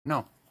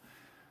No,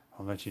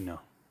 I'll let you know.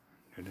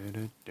 I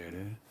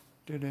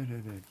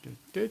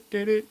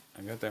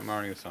got that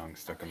Mario song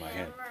stuck in my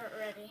head. I'm not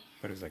ready.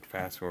 But it's like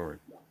fast forward.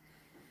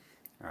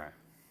 Alright.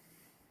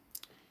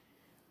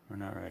 We're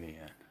not ready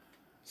yet.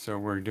 So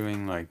we're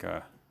doing like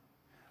a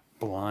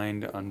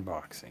blind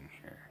unboxing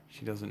here.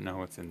 She doesn't know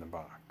what's in the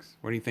box.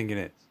 What do you think it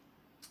is?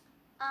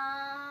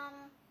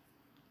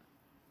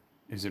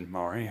 Is it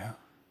Mario?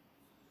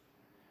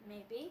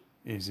 Maybe.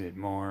 Is it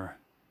more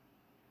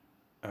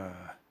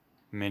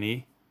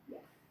mini?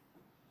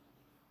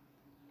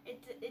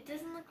 It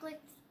doesn't look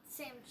like the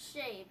same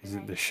shape. Is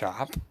it the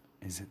shop?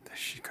 Is it the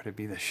could it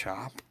be the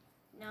shop?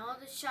 No,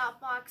 the shop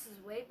box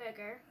is way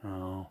bigger.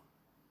 Oh.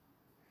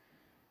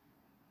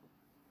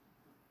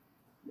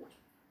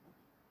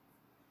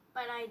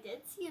 But I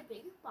did see a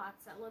bigger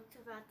box that looked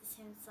about the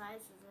same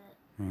size as it.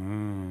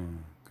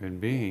 Could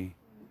be.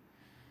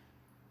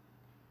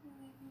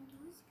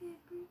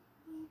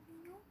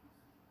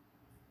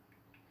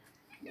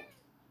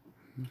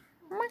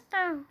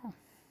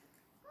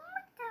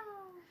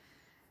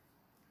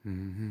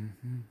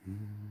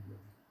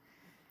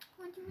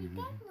 What do we make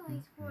that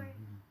noise for?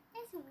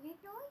 That's a weird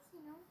noise, you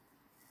know.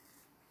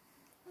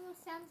 It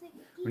sounds like a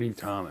We need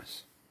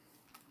Thomas.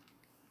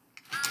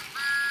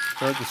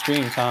 Start the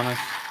stream, Thomas.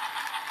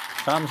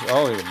 Thomas,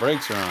 oh, the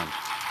brakes are on.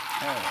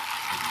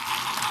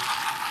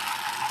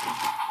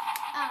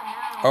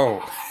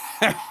 Oh,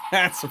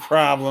 that's a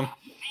problem.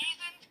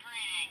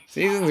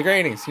 Season's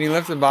greetings. Can you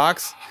lift the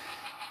box?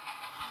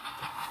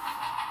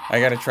 I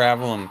gotta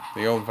travel him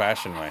the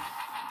old-fashioned way.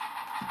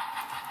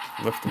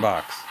 Lift the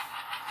box.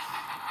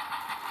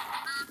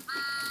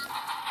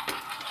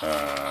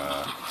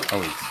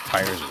 Oh, his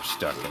tires are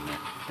stuck in there.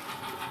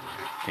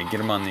 Okay, get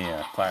him on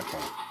the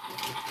platform.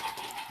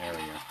 There we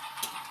go.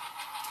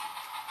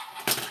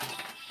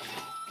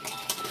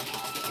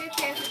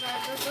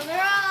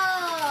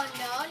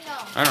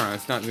 I don't know,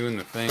 it's not doing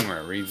the thing where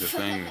it reads the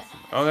thing.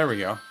 Oh, there we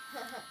go.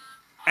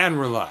 And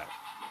we're live.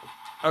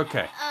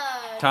 Okay.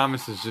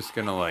 Thomas is just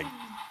gonna, like,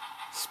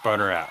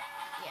 sputter out.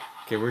 Yeah.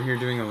 Okay, we're here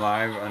doing a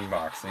live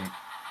unboxing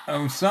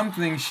of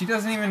something she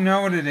doesn't even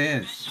know what it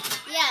is.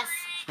 Yes.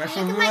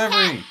 Special Look delivery. At my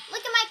cat.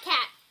 Look at my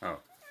cat. Oh.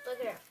 Look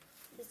at her.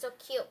 He's so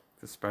cute.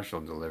 It's a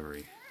special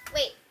delivery.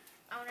 Wait,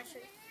 I want to show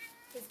you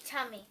his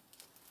tummy.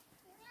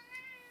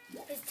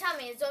 His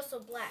tummy is also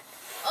black.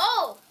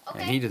 Oh,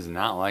 okay. And he does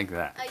not like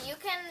that. You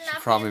can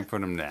Should probably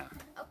put him down.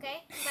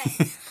 Okay,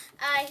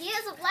 bye. He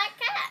has a black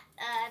cat.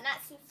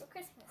 Not Soup for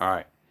Christmas. All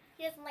right.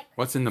 He doesn't like.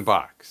 What's in the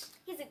box?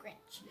 He's a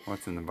Grinch.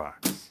 What's in the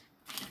box?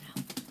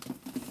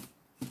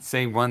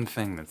 Say one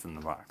thing that's in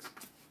the box.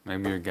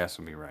 Maybe your guess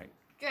will be right.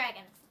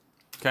 Dragon.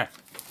 Okay.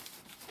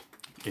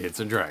 It's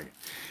a dragon.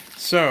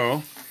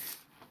 So,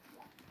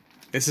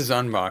 this is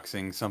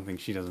unboxing something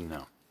she doesn't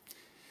know.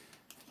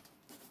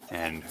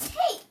 And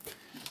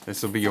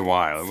this will be a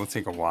while. It will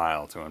take a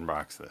while to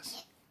unbox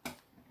this.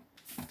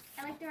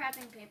 I like the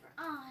wrapping paper.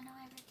 Oh, no,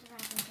 I like the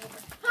wrapping paper.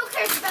 Who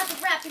cares about the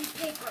wrapping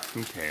paper?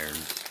 Who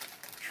cares?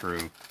 True.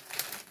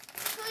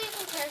 Who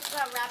even cares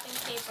about wrapping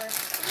paper?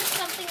 It's just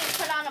something you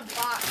put on a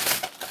box.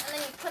 And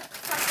then you put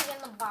something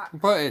in the box.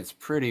 But it's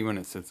pretty when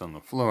it sits on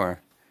the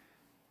floor.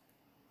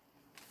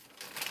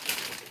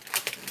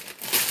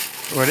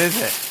 What is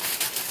it?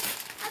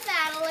 A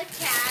Battle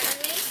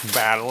Academy.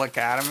 Battle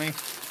Academy?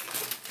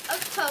 Of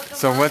Pokemon.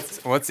 So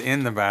what's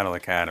in the Battle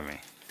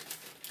Academy?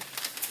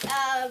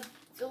 It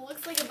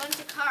looks like a bunch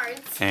of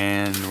cards.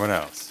 And what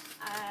else?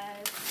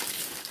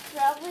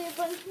 Probably a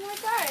bunch more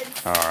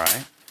cards.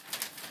 Alright.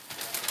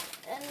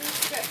 And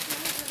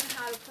instructions on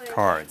how to play.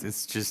 Cards.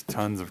 It's just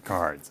tons of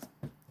cards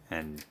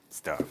and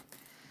stuff.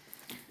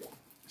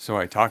 So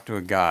I talked to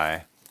a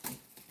guy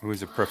who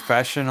is a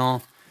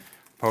professional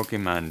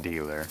Pokemon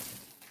dealer.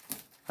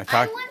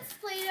 I once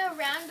played a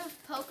round of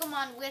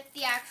Pokemon with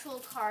the actual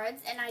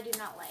cards, and I do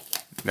not like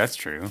it. That's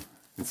true.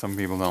 And some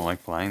people don't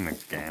like playing the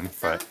game,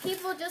 but some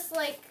people just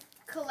like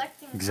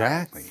collecting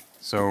exactly. cards.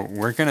 So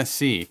we're gonna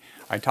see.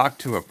 I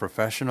talked to a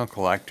professional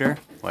collector,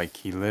 like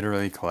he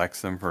literally collects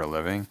them for a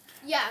living.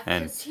 Yeah,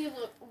 because he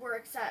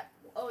works at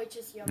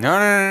OHS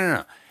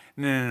Yoga.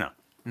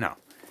 No.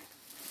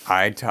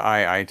 I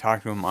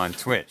talked to him on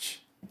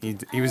Twitch.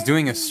 He was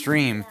doing a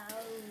stream.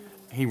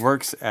 He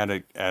works at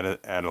a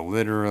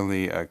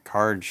literally a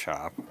card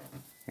shop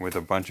with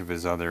a bunch of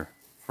his other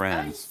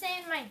friends. I was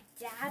saying my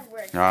dad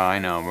works. Oh, I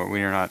know, but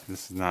we are not.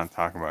 This is not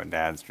talking about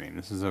Dad's stream.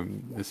 This is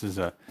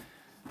a.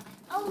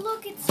 Oh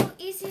look, it's so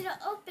easy to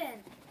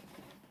open.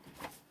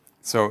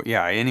 So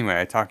yeah. Anyway,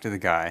 I talked to the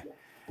guy,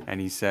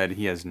 and he said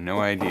he has no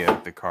idea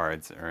that the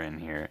cards are in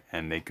here,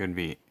 and they could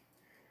be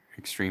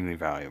extremely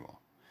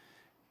valuable,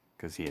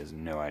 because he has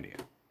no idea.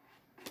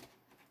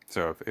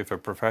 So if a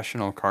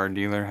professional card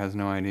dealer has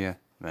no idea,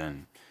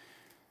 then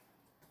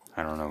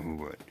I don't know who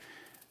would.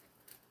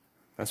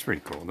 That's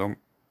pretty cool.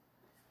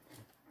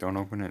 Don't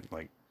open it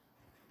like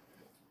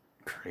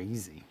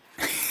crazy.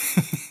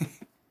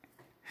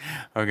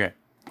 Okay,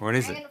 what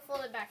is I'm it? gonna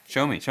fold it back.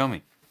 Show me.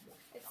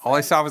 All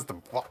I saw was the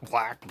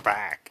black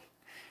back.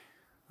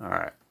 All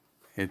right,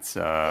 it's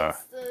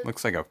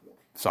looks like a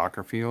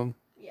soccer field,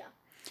 Yeah.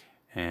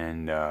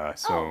 and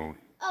so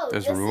Oh,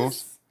 there's this rules.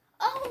 is-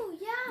 oh,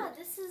 yeah,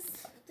 this is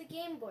the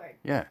game board.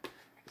 Yeah.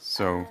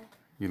 So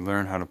you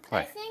learn how to I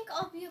play. think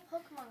I'll be a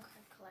Pokemon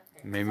card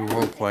collector. Maybe Is that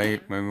we'll the play.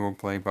 game? Maybe we'll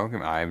play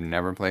Pokemon. I've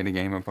never played a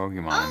game of Pokemon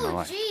in my Oh,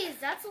 life. geez,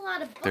 that's a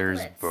lot of booklets.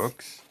 There's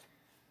books.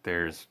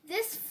 There's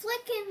This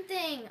flicking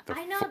thing. the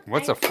I know.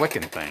 what's a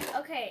flicking thing?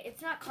 Okay,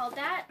 it's not called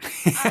that.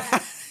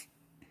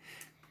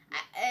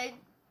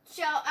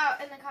 Shout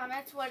out in the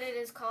comments what it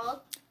is called.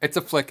 It's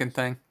a flicking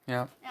thing.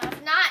 Yeah. No,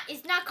 it's not.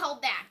 It's not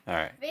called that. All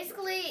right.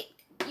 Basically,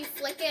 you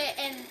flick it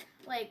and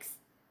like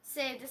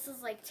say this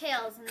is like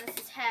tails and this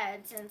is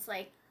heads, and it's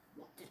like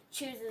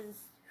chooses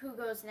who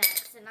goes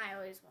next, and I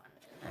always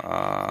wanted.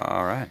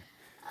 All right.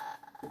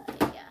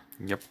 Yeah.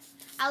 Yep.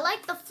 I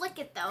like the flick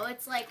it though.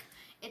 It's like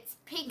it's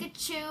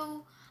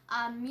Pikachu,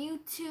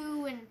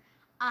 Mewtwo, and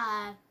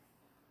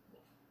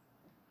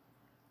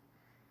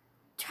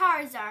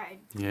Charizard.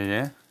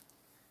 Yeah.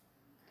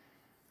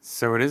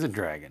 So it is a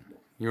dragon.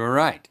 You were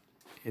right.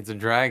 It's a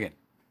dragon.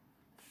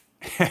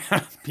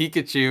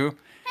 Pikachu,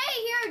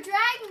 Hey, you're a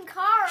dragon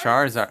card.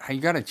 Charizard. You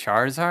got a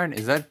Charizard?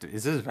 Is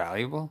this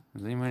valuable?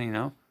 Does anybody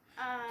know?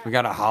 We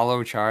got a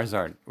hollow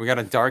Charizard. We got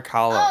a dark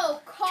hollow.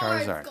 Oh,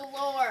 cards Charizard.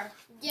 galore.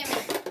 Gimme.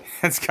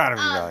 That's gotta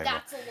be Oh, valuable.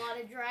 that's a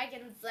lot of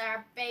dragons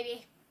there,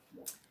 baby.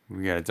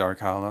 We got a dark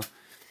hollow.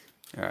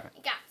 All right.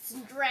 You got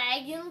some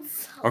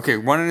dragons. Okay,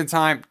 one at a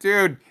time.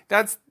 Dude,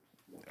 that's...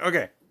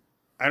 Okay.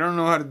 I don't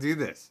know how to do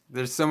this.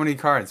 There's so many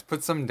cards.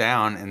 Put some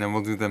down, and then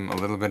we'll do them a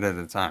little bit at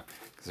a time.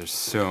 Because there's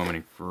so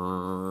many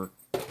Fertiger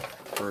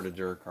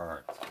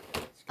cards.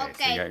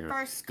 Okay, so you got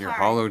first your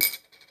card. hollow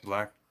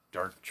black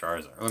dark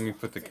Charizard. Let me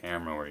put the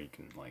camera where you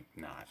can, like,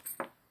 not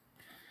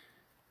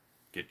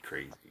get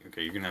crazy.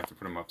 Okay, you're going to have to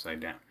put them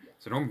upside down.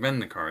 So don't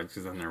bend the cards,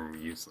 because then they're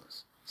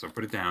useless. So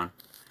put it down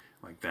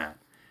like that.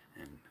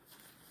 And...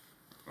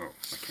 Oh,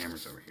 my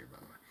camera's over here, by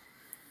the way.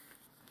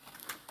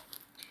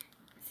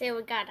 See,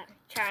 we got a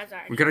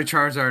Charizard. We got a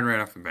Charizard right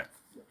off the bat,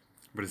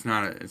 but it's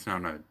not a.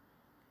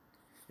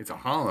 It's a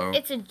hollow.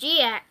 It's a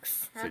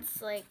GX.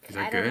 That's like is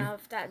that I don't good? know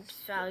if that's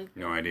valuable.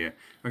 No idea.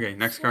 Okay,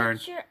 next card.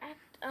 What's your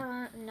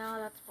no,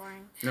 that's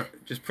boring. No,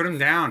 just put them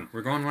down.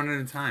 We're going one at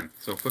a time.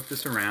 So flip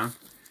this around.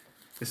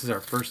 This is our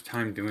first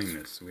time doing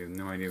this, so we have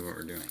no idea what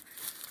we're doing.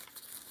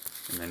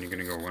 And then you're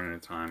gonna go one at a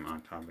time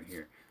on top of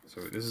here. So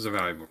this is a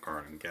valuable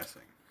card, I'm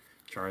guessing.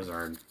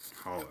 Charizard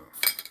hollow.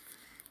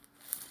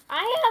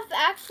 I have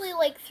actually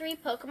like 3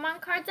 Pokemon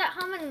cards at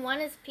home, and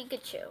one is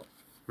Pikachu.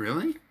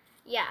 Really?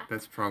 Yeah.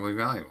 That's probably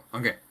valuable.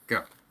 Okay,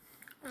 go.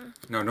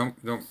 No, don't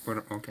put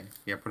them. Okay,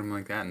 yeah, put them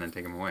like that, and then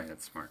take them away.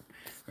 That's smart.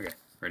 Okay,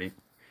 ready?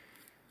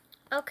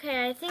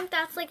 Okay, I think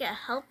that's like a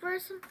helper or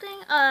something.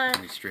 Let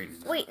me straighten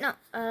it. Wait, no.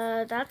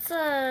 That's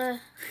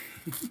a.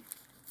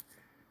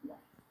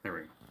 There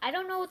we go. I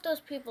don't know what those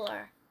people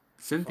are.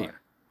 Cynthia.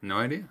 No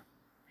idea.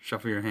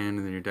 Shuffle your hand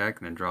in your deck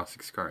and then draw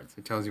 6 cards.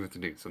 It tells you what to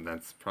do, so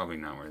that's probably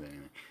not worth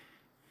anything.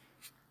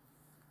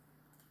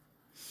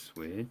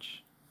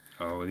 Switch.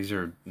 Oh, these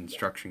are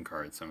instruction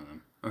cards, some of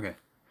them. Okay.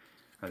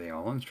 Are they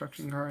all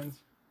instruction cards?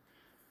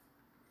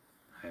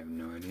 I have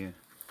no idea.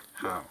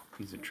 How?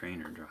 He's a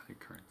trainer. Draw 3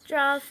 cards.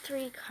 Draw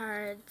 3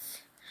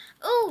 cards.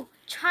 Ooh,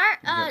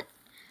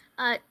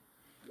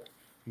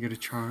 You get a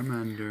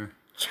Charmander.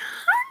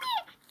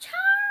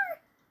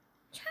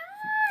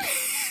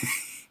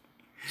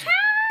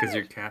 Because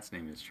your cat's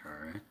name is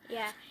Char, right?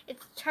 Yeah,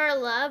 it's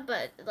Charla,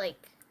 but like,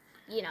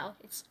 you know,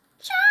 it's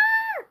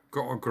Char.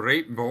 Got a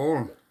great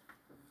ball.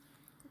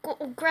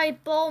 Got a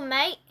great ball,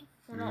 mate.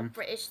 We're not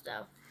British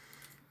though.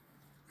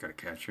 Got a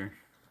catcher.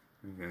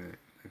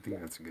 I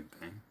think that's a good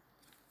thing.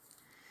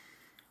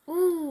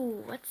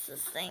 Ooh, what's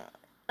this thing?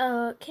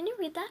 Can you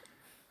read that?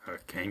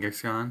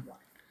 Kangaskhan.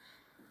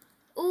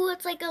 Ooh,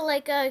 it's like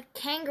a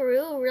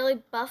kangaroo, a really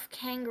buff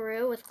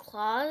kangaroo with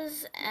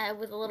claws,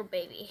 with a little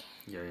baby.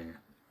 Yeah.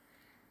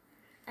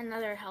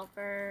 Another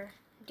helper.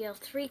 Deal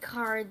 3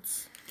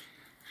 cards.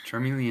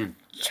 Charmeleon.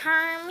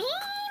 Charmeleon.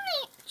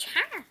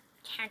 Char.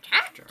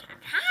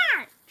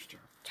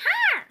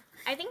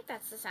 I think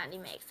that's the sound he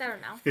makes. I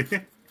don't know.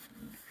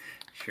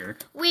 Sure.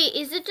 Wait,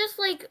 is it just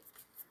like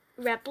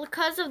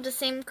replicas of the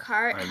same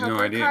card? I have Helper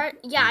no idea. card?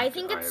 Yeah, I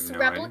think I it's have no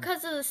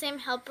replicas of the same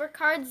helper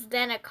cards,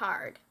 then a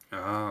card.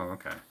 Oh,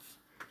 okay.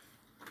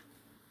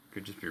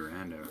 Could just be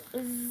rando.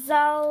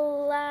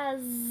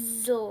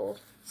 Zalazzle.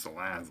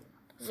 Salazzle.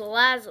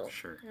 Zalazzle.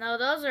 Sure. No,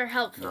 those are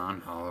helpful.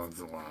 Non-hollow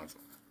Salazzle.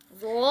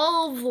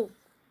 Zalazzle.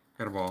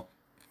 Got a ball.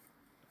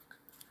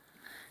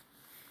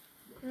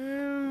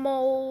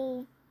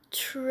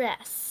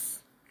 Moltres.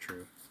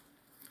 True.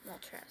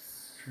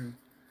 Moltres. True.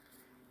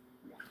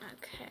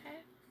 Okay.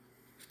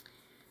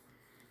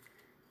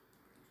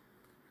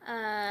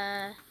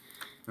 A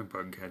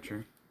bug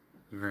catcher.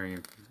 Very,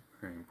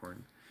 very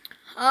important.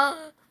 Uh,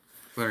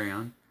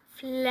 Flareon.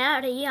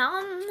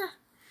 Flareon.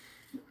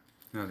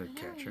 Another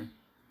catcher.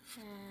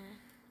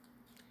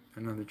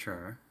 Another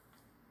Char.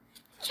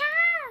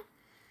 Char.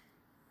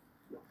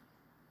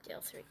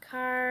 Deal 3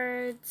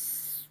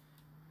 cards.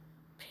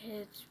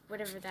 Pitch,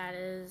 whatever that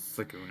is. It's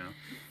like Uno.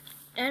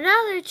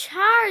 Another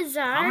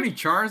Charizard. How many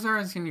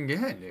Charizards can you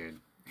get, dude?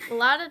 A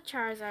lot of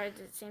Charizards,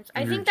 it seems.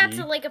 I think that's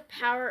Energy. like a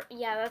power.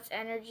 Yeah, that's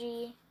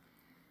energy.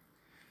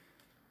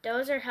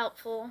 Those are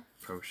helpful.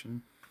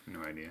 Potion?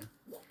 No idea.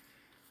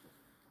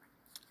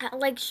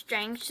 Like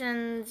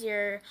strengthens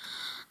your.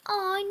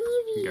 Oh,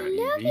 You Eevee, got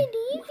love Eevee? it,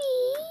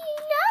 Eevee.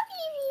 Love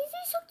Eevees.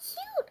 They're so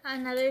cute.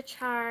 Another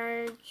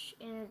charge,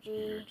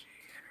 energy.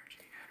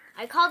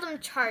 I call them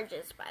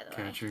charges, by the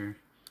way. Catcher.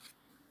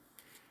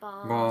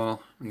 Ball. Ball.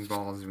 How many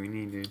balls do we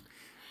need, dude?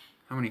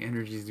 How many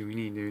energies do we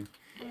need, dude?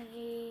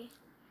 Energy.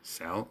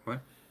 Sell?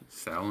 What?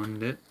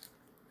 Selling it?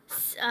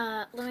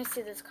 Let me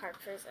see this card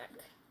for a sec.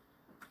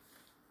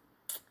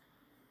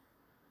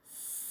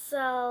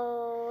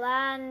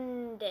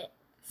 Salandit.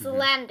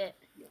 Salandit.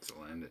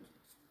 Salandit.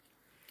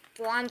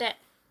 Salandit.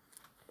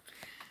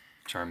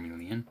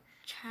 Charmeleon.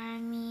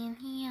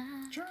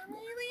 Charmeleon.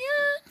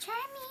 Charmeleon.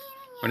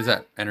 Charmeleon. What is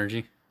that?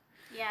 Energy?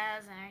 Yeah,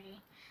 that's energy.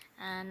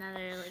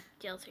 Another, like,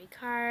 deal 3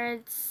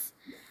 cards.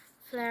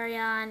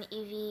 Flareon,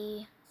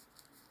 Eevee.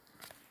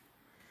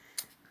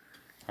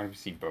 How do we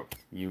see both?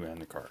 You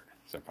and the card.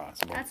 Is that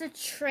possible? That's a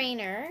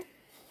trainer.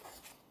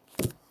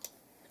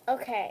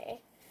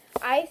 Okay.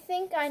 I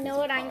think I know Is it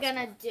what I'm possible?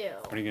 gonna do.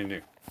 What are you going to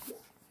do?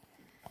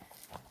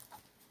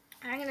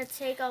 I'm gonna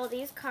take all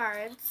these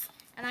cards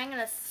and I'm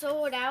gonna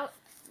sort out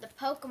the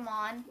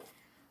Pokemon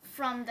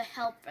from the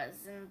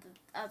helpers and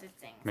the other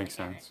things. Makes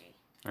like sense. energy.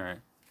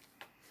 Alright.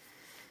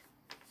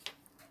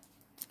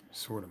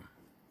 Sort them.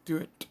 Do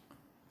it.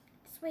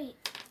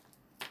 Sweet.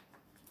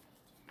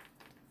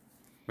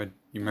 But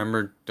you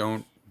remember,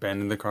 don't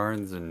bend the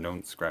cards and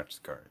don't scratch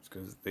the cards,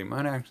 because they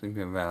might actually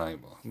be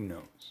valuable. Who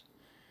knows?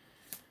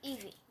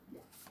 Eevee.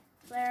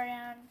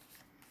 Flareon.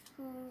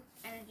 Who?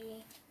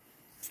 Energy.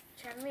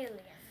 Charmeleon.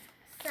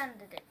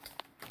 Sandidit.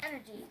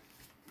 Energy.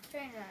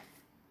 Trainer.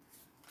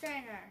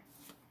 Trainer.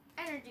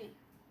 Energy.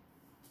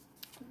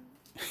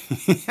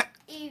 This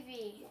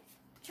Eevee.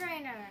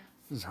 Trainer.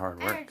 is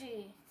hard work.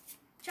 Energy.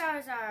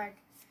 Charizard.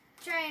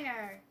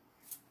 Trainer.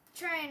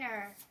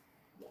 Trainer.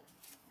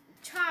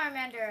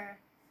 Charmander.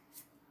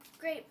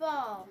 Great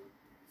Ball.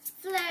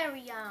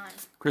 Flareon.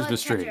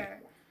 Christmas tree.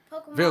 Bloodcatcher,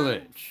 Pokemon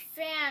Village.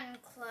 Fan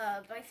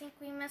Club. I think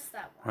we missed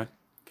that one. What?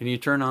 Can you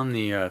turn on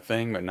the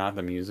thing, but not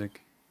the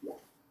music?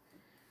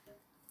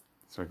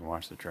 So I can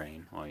watch the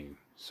train while you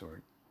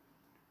sort.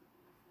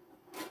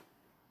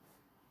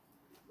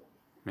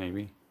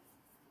 Maybe.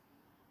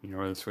 You know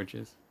where the switch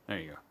is? There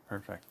you go.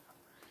 Perfect.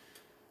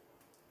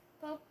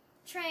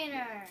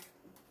 Trainer.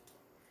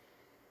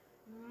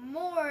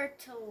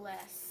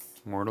 Mortalus.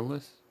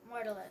 Mortalus?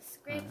 Mortalus.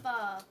 Great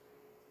Ball.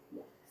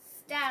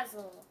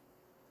 Stazzle.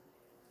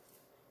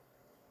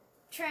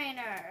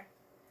 Trainer.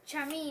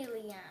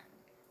 Charmeleon.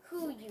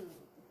 Huyu.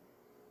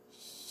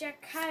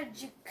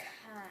 Shakajuka.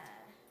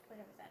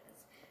 Whatever that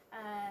is.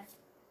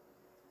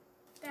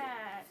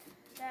 That.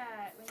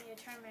 We need a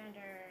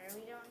Charmander.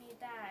 We don't need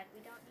that.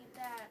 We don't need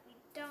that. We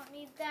don't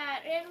need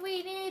that. And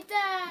we need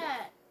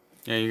that.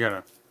 Yeah, you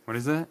gotta. What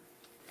is that?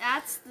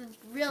 That's the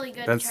really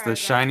good That's the Charizard.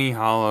 shiny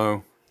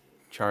hollow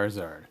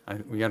Charizard.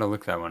 We gotta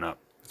look that one up.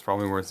 It's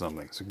probably worth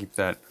something, so keep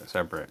that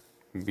separate.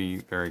 Be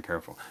very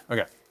careful.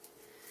 Okay.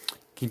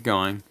 Keep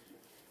going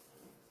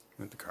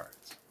with the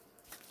cards.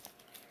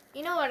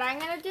 You know what I'm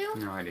gonna do?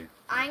 No idea.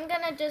 I'm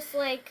gonna just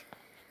like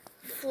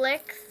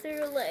flick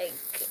through like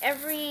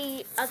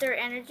every other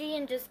energy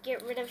and just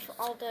get rid of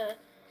all the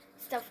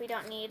stuff we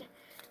don't need.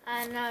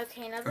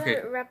 Okay, another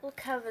Okay.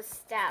 replica of a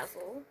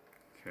Stazzle.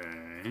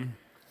 Okay.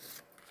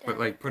 But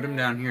like, put them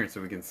down here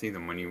so we can see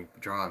them when you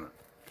draw them,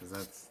 because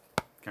that's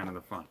kind of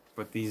the fun.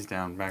 Put these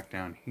down, back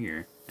down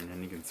here, and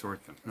then you can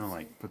sort them. No,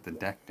 like, put the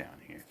deck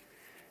down here.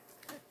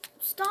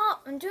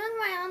 Stop! I'm doing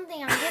my own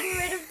thing. I'm getting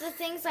rid of the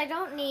things I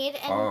don't need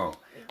and Oh,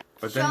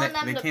 but then showing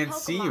them they the can't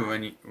see you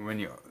Pokemon. when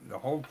you. The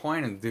whole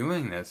point of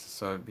doing this is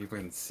so people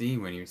can see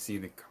when you see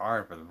the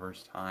card for the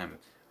first time.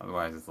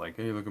 Otherwise, it's like,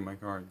 hey, look at my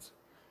cards.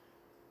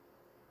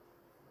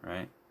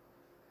 Right?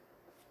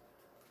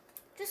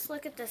 Just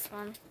look at this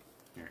one.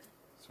 Here.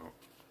 So,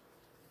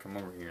 come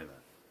over here then.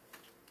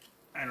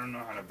 I don't know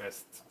how to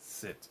best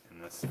sit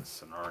in this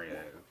scenario.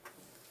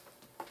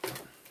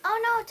 Oh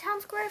no,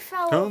 Town Square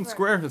fell over. Town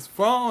Square has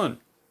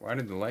fallen! Why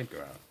did the light go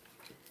out?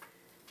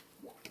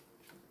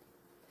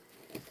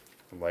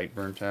 The light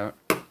burnt out?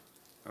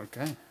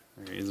 Okay.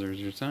 There's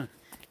your sign.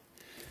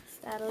 Is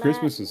that a lot?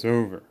 Christmas is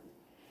over.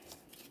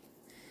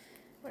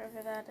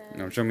 Whatever that is.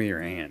 No, show me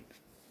your hand.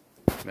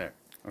 There.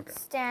 Okay.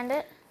 Stand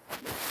it.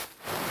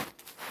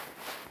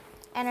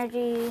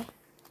 Energy.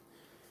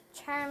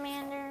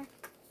 Charmander.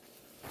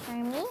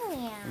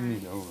 Charmeleon. Bring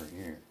it over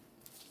here.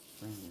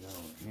 Bring it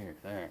over here.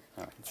 There.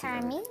 Oh, I can see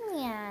everything.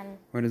 Charmeleon.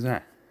 What is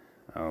that?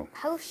 Oh.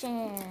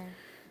 Potion.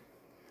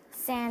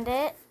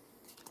 Sandit.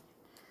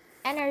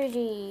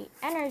 Energy.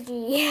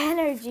 Energy.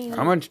 Energy.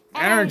 How much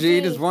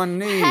energy does one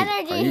need?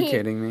 Energy. Are you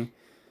kidding me?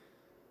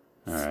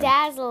 Alright.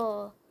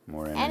 Stazzle.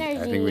 More energy. Energy.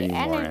 I think we need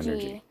more energy.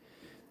 energy.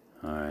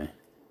 Alright.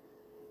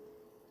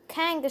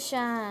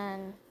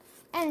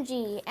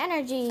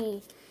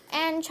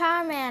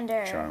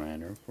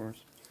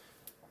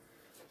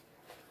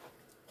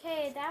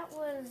 Okay, that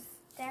was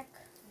deck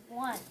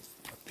 1.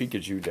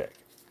 Pikachu deck.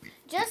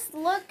 Just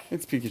look.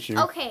 It's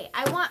Pikachu. Okay,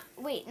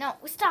 wait, no,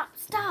 stop.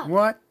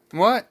 What?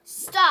 What?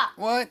 Stop.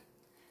 What?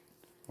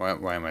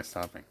 Why am I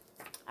stopping?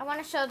 I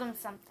want to show them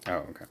something.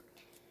 Oh, okay.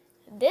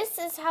 This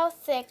is how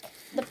thick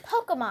the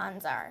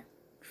Pokemons are.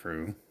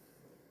 True.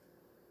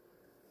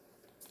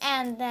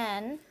 And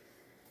then,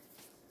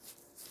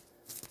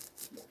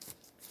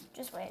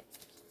 just wait.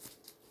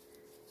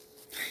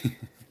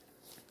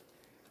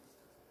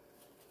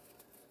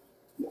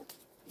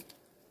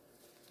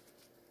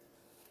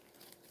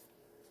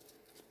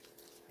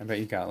 I bet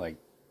you got like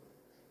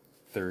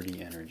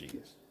 30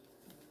 energies.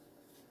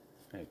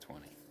 Maybe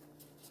 20.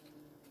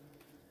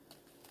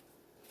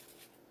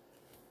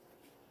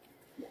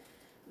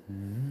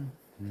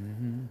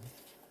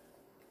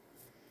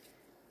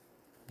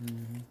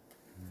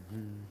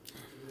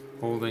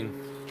 Holding.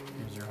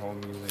 Here's your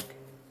hold music.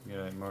 You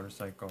get a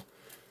motorcycle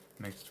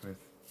mixed with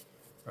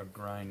a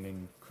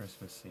grinding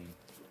Christmas scene.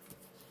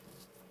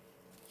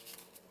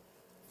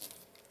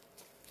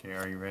 Okay,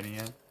 are you ready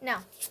yet? No.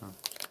 Oh.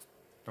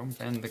 Don't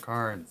bend the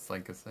cards,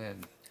 like I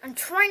said. I'm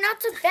trying not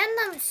to bend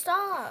them.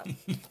 Stop.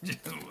 You just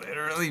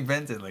literally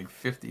bent it like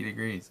 50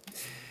 degrees.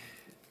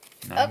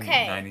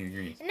 90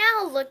 degrees.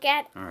 Now look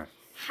at Alright.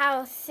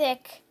 how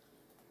thick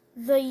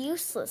the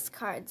useless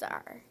cards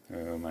are.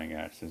 Oh my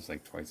gosh, there's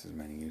like twice as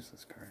many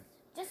useless cards.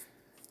 Just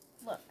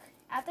look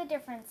at the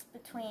difference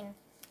between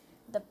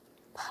the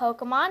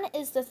Pokemon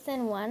is the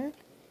thin one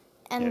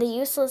and the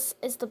useless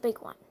is the big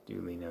one.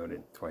 Duly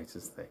noted, twice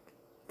as thick.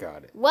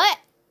 Got it. What?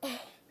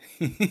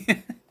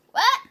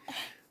 What?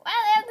 Why do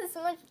they have this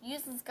much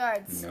useless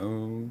cards?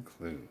 No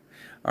clue.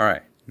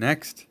 Alright,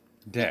 next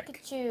deck.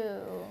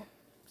 Pikachu.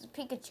 It's a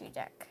Pikachu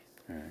deck.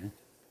 Alright.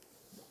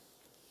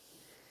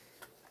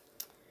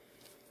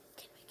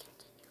 Can we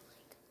continue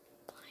like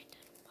blind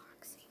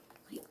unboxing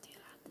like do you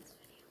have this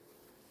video?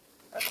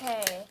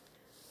 Okay.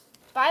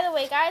 By the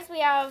way, guys, we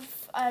have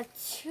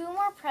 2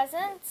 more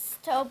presents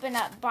to open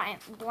up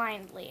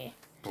blindly.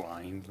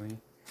 Blindly?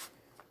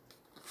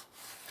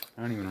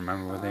 I don't even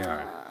remember what they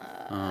are.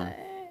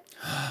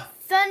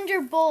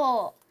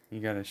 Thunderbolt. You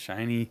got a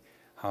shiny,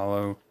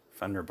 hollow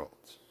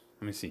Thunderbolt.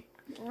 Let me see.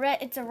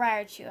 It's a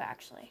Raichu,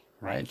 actually.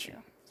 Raichu.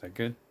 Is that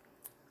good?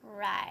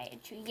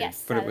 Raichu, Okay,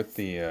 yes. put it with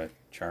the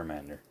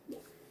Charmander.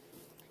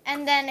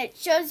 And then it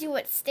shows you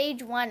what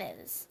stage 1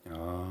 is.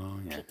 Oh,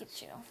 yeah.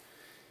 Pikachu.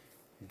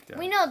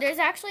 We know there's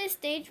actually a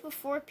stage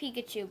before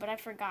Pikachu, but I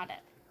forgot it.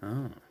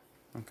 Oh,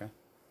 okay.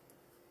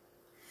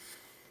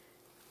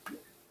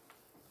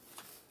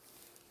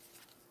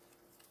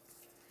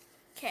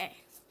 Okay.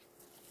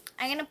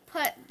 I'm going to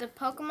put the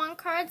Pokemon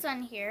cards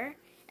on here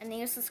and the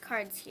useless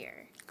cards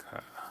here.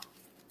 Okay.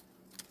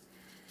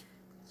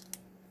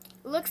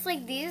 Looks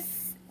like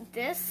this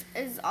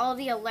is all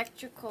the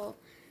electrical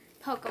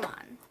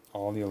Pokemon.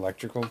 All the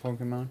electrical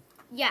Pokemon?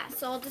 Yeah,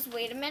 so I'll just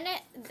wait a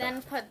minute,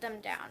 then put them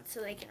down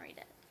so they can read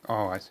it.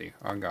 Oh, I see.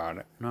 I got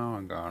it. No,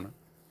 I got it.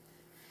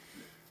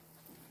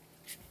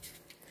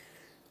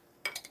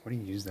 What do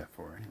you use that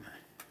for, anyway?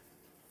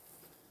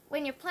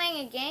 When you're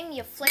playing a game,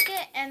 you flick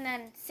it and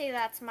then say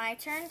that's my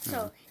turn.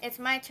 So it's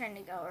my turn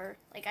to go, or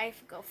like I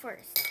go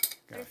first.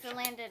 But if it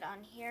landed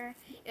on here,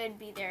 it would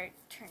be their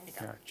turn to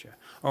go. Gotcha.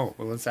 Oh,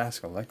 well, let's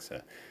ask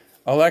Alexa.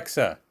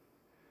 Alexa,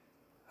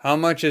 how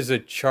much is a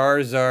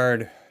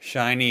Charizard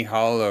Shiny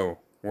Hollow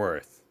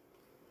worth?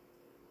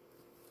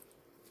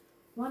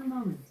 1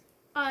 moment.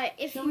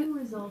 If Showing you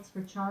results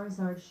for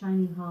Charizard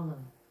Shiny Hollow.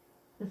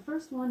 The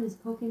first one is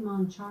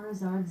Pokemon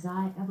Charizard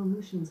Xi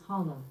Evolutions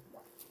Hollow.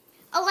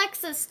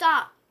 Alexa,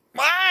 stop.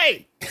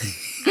 Why? I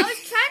was trying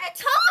to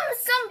tell him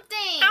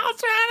something. I was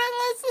trying to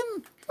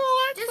listen to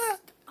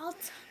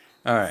Alexa.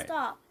 All right.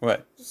 Stop.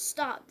 What? Just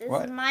stop. This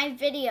What? is my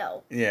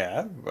video.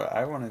 Yeah, but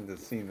I wanted to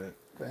see the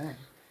thing.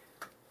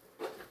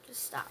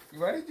 Just stop.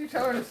 Why did you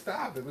tell her to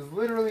stop? It was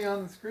literally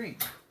on the screen.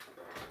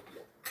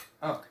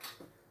 Oh,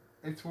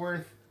 it's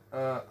worth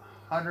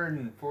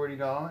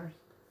 $140.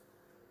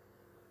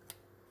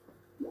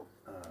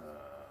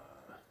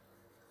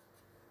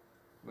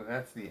 Well,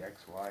 that's the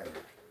XY version.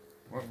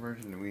 What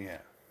version do we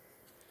have?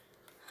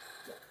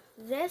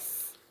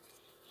 This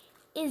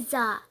is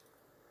a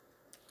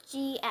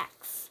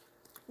GX.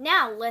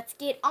 Now let's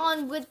get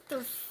on with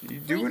the You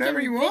do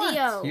whatever you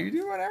video. want. You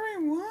do whatever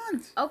you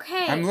want.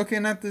 Okay. I'm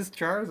looking at this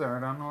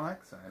Charizard on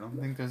Alexa. I don't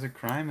think there's a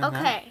crime in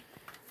Okay.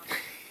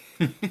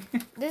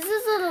 This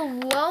is a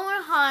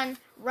Alohan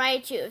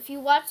Raichu. If you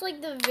watch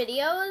like the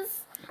videos,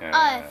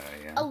 that.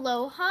 Yeah.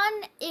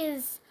 Alohan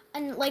is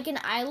like an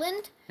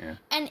island. Yeah.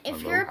 And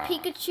if you're a Aloha.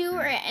 Pikachu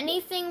or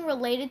anything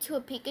related to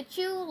a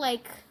Pikachu,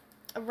 like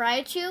a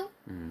Raichu,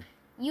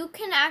 you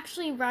can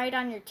actually ride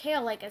on your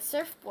tail like a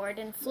surfboard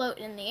and float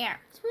in the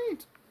air.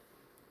 Sweet.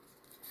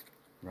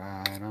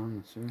 Right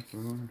on the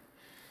surfboard.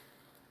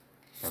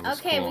 That was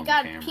Okay, cool we on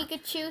got camera.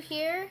 Pikachu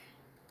here.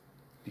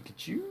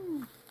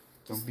 Pikachu.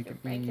 Don't be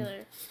confused.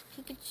 Regular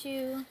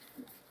Pikachu.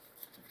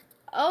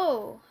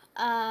 Oh,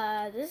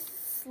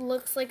 this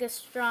looks like a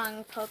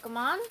strong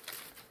Pokemon.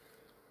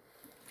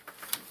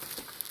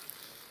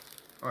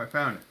 Oh, I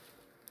found it.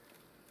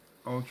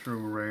 Ultra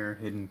rare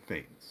hidden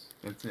fates.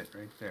 That's it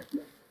right there.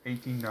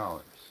 $18.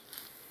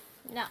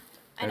 No,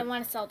 I don't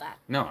want to sell that.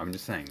 No, I'm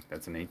just saying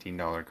that's an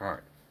 $18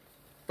 card.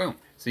 Boom.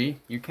 See,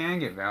 you can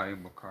get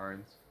valuable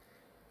cards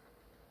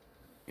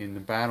in the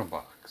battle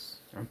box.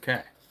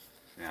 Okay.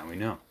 Now we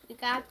know. We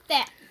got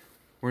that.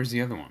 Where's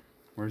the other one?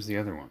 Where's the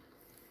other one?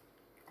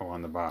 Oh,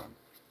 on the bottom.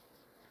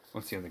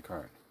 What's the other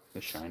card?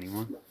 The shiny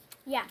one?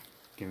 Yeah.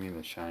 Give me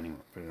the shiny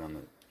one. Put it on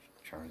the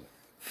Charizard.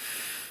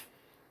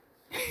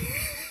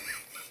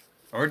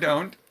 Or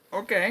don't.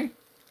 Okay.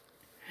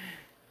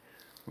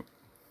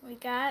 We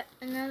got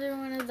another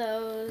one of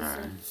those.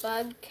 Alright. A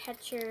bug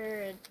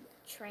catcher, a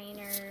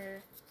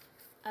trainer,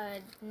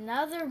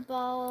 another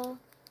ball.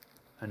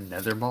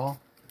 Another ball?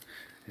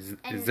 Is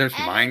an there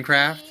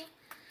Minecraft? energy.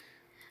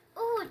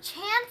 Ooh,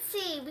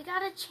 Chansey. We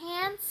got a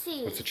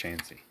Chansey. What's a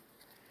Chansey?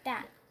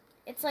 That.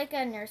 It's like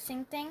a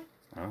nursing thing.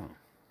 Oh,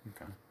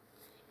 okay.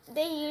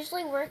 They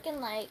usually work in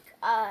like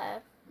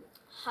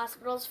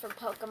hospitals for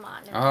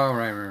Pokemon. Oh,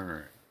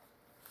 right.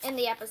 In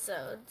the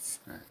episodes.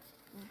 Right.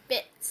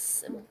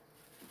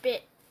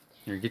 Bit.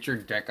 Here, get your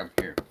deck up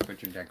here.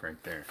 Put your deck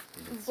right there.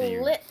 You can see you.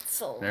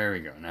 Blitzel. There we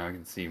go. Now I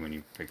can see when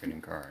you pick a new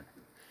card.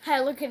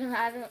 I look at him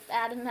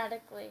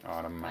automatically.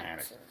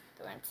 Automatic.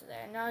 Went to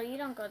there. No, you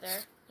don't go there.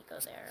 You go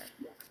there.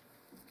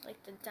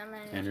 Like the dumb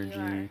Energy.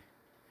 Energy.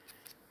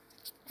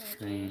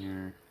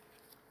 Trainer.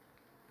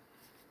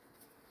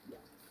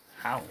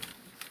 How?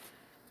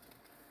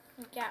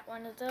 You got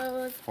one of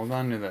those. Hold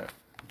on to the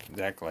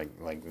deck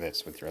like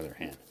this with your other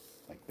hand.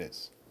 Like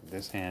this.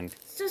 This hand.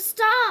 So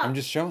stop! I'm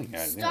just showing you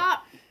how to do it.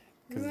 Stop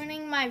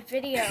ruining my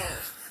video.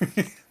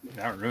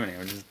 Not ruining.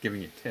 I'm just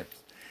giving you tips.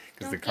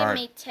 Don't The give card.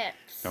 me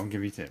tips. Don't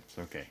give you tips.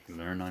 Okay.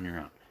 Learn on your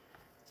own.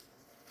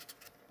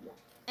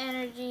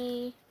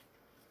 Energy.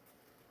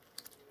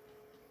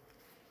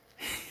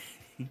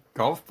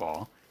 Golf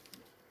ball.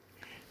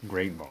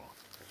 Great ball.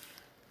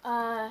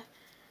 What?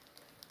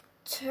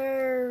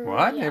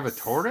 They have a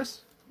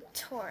Taurus?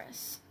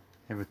 Taurus.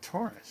 They have a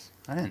Taurus.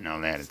 I didn't know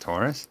they had a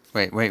Taurus.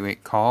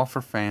 Wait. Call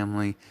for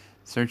family.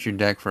 Search your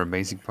deck for a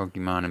basic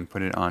Pokemon and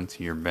put it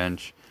onto your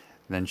bench.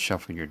 Then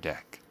shuffle your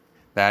deck.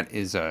 That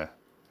is a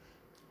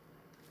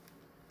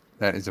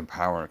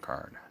power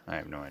card. I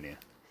have no idea.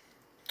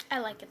 I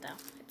like it though.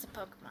 It's a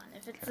Pokemon.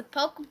 If it's a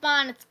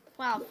Pokemon, it's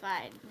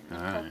qualified in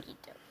the Alright.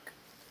 Pokédoc.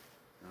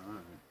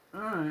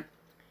 Alright.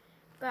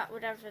 Got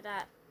whatever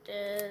that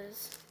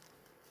is.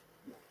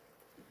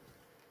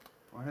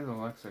 Why did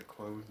Alexa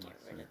close my Get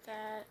rid search? of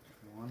that.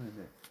 I wanted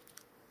it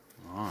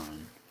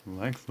on.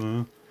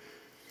 Alexa.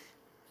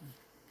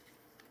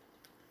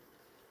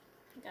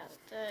 Got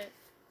the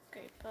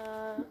Grape.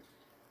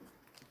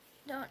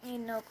 Don't need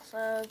no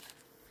club.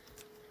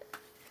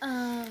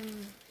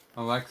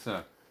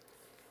 Alexa,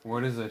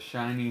 what is a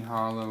shiny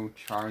hollow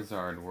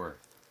Charizard worth?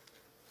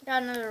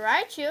 Got another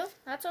Raichu.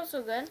 That's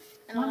also good.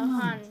 And a One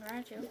Lohan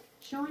moment. Raichu.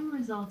 Showing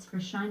results for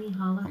Shiny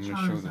Hollow I'm going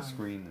to show the Charizard.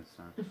 screen this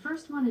time. The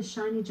first one is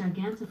Shiny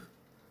Gigantic.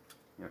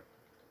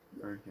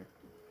 Right here.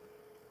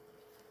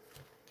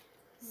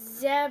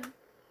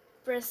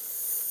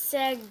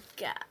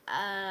 Zebrasega.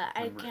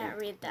 I Number can't 8.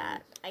 read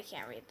that. I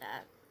can't read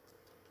that.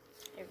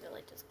 I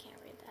really just can't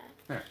read that.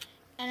 There.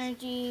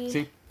 Energy.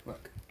 See?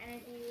 Look.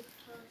 Energy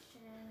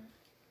potion.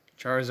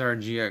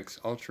 Charizard GX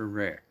Ultra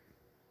Rare.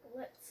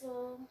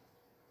 Blitzel.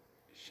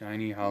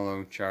 Shiny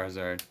hollow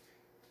Charizard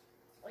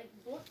Like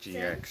Blitzen.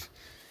 GX.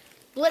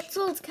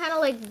 Blitzel's kind of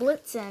like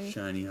Blitzen.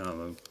 Shiny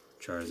hollow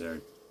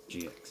Charizard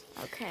GX.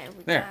 Okay,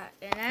 we There.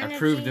 got an energy. I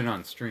proved it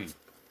on stream.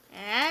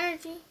 An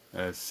energy.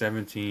 A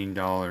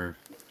 $17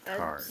 A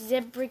card.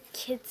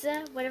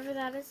 Zebrakidza, whatever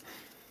that is.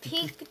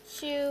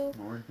 Pikachu.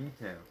 More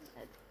details.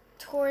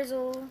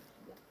 Torzel.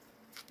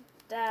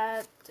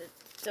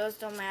 Those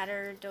don't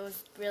matter.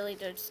 Those really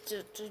just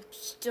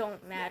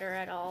don't matter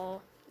at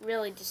all.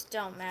 Really just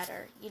don't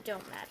matter. You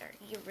don't matter.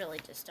 You really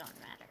just don't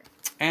matter.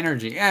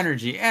 Energy.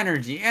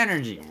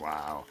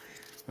 Wow.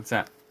 What's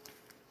that?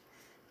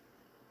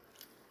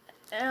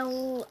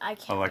 I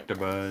can't.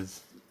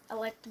 Electabuzz.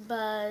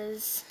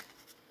 Electabuzz.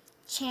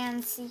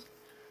 Chansey.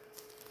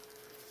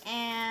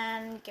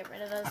 And get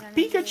rid of those. A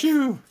energies.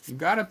 Pikachu! You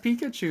got a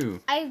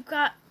Pikachu. I've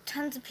got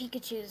tons of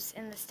Pikachus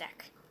in this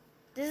deck.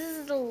 This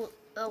is the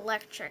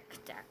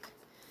electric deck.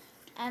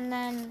 And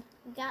then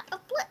we got a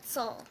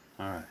Blitzel.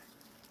 Alright.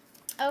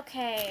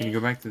 Okay. Can you go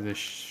back to the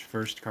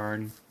first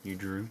card you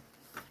drew?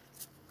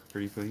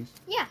 Pretty please?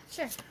 Yeah,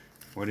 sure.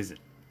 What is it?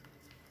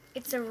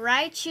 It's a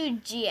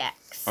Raichu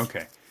GX.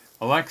 Okay.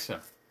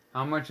 Alexa,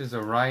 how much is a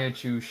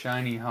Raichu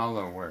Shiny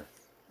Hollow worth?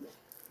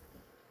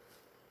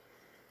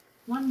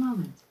 One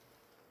moment.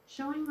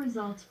 Showing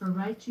results for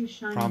Raichu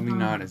Shiny Probably Hollow.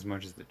 not as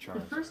much as the The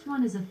Charizard. first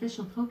one is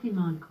official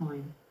Pokemon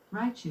coin.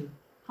 Raichu.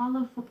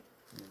 Hollow. Yeah,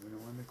 we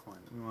don't want the coin.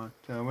 We want,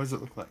 what does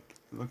it look like?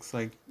 It looks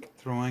like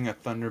throwing a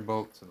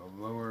thunderbolt to the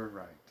lower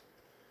right.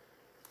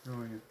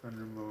 Throwing a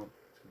thunderbolt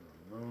to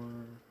the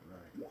lower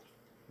right.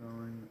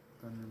 Throwing a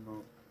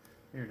thunderbolt.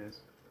 Here it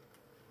is.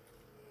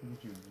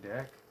 Pikachu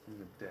deck is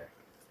a deck.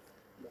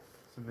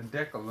 So the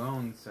deck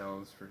alone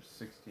sells for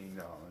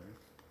 $16.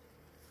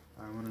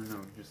 I want to know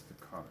just the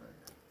card.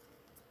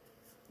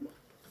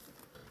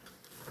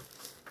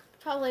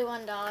 Probably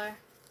 $1.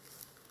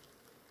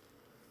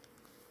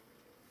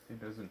 It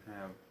doesn't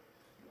have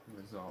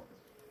results.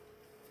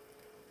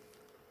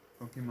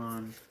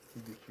 Pokemon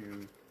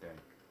Pikachu deck.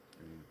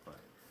 Play.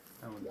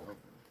 That one's open.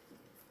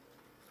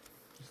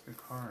 Just the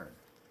card.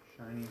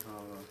 Shiny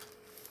Hollow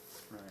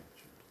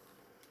Raichu.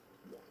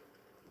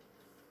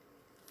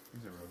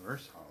 These are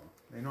reverse hollow.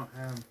 They don't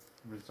have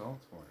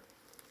results for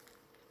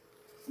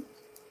it.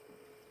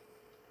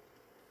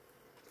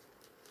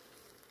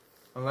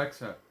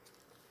 Alexa,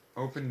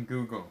 open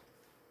Google.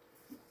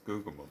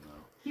 Googleable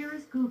now. Here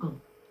is Google.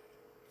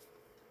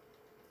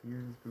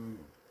 Here's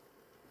Google.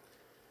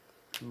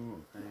 Cool,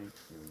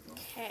 thanks Google.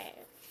 Okay.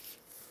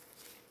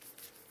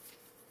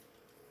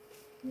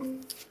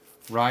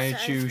 Raichu Sorry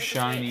for the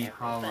Shiny wait,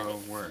 Hollow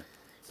everybody. Worth.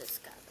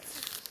 Just got it.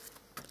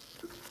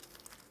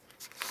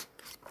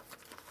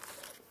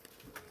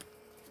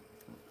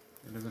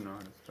 It doesn't know how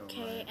to spell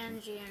Okay, Raichu.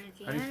 energy.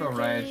 How do you spell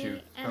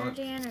Raichu? Spell it-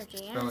 Energy.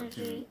 spell it to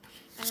me.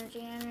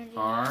 Energy.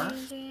 R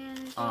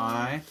Energy.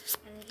 I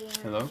Energy.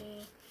 Hello?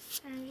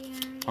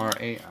 Energy.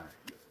 R-A-I.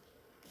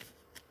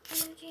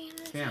 Energy.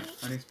 Cam,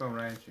 how do you spell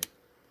Raichu?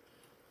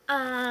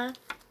 R.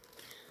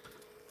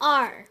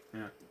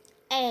 Yeah.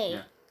 A.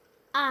 Yeah.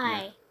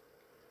 I.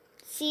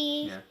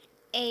 C. Yeah.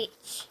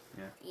 H.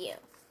 Yeah. U.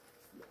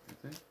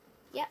 That's it?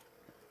 Yep.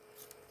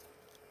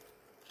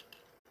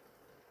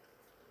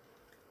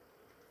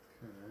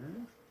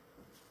 Okay.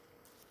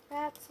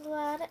 That's a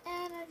lot of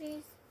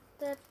energies.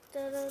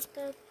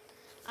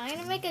 I'm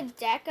gonna make a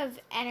deck of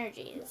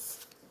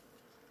energies.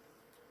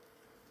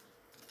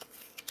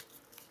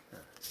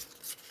 Okay.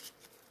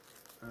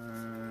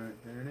 There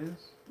it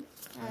is.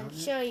 I'll Found it.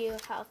 show you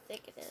how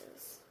thick it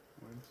is.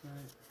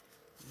 Website.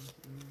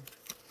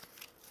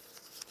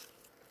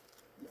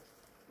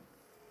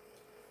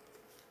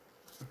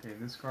 Okay,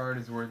 this card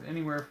is worth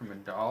anywhere from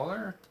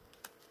 $1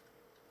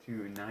 to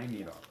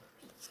 $90.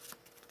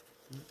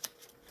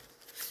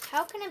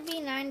 How can it be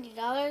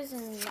 $90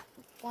 and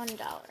 $1?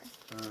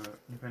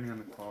 Depending on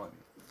the quality.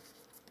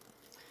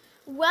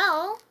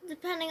 Well,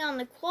 depending on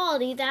the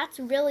quality, that's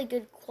really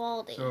good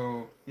quality.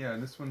 So, yeah,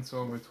 this one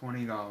sold for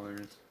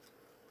 $20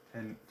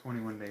 and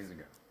 21 days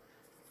ago.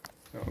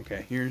 So,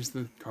 okay, here's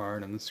the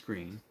card on the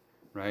screen.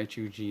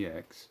 Raichu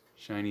GX,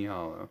 Shiny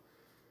Hollow.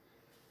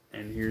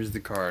 And here's the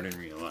card in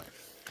real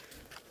life.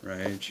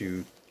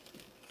 Raichu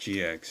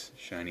GX,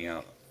 Shiny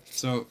Hollow.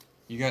 So,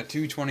 you got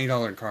two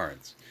 $20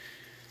 cards.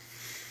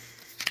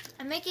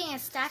 I'm making a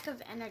stack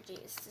of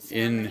energies to see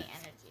how In- many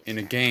energies. In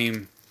a there are.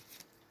 game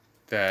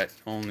that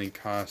only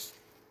costs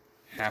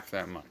half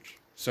that much.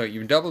 So,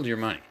 you doubled your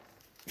money.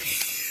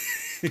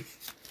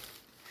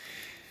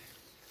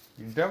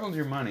 You doubled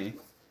your money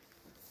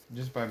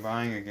just by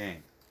buying a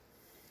game.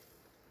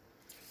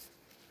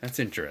 That's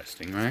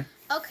interesting, right?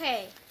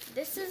 Okay,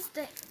 this is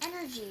the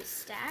energy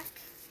stack.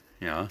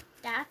 Yeah.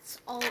 That's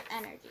all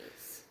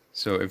energies.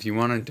 So if you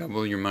want to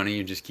double your money,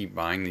 you just keep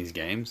buying these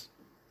games?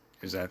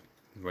 Is that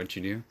what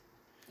you do?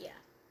 Yeah.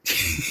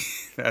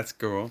 That's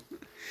cool.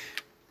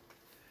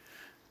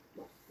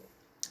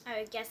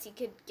 I guess you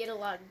could get a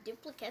lot of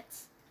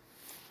duplicates.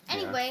 Yeah.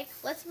 Anyway,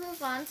 let's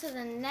move on to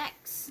the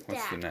next stack.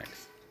 What's the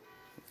next?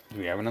 Do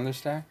we have another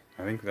stack?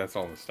 I think that's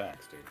all the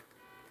stacks, dude.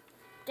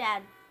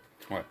 Dad,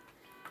 What?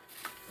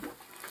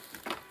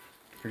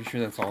 Pretty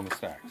sure that's all the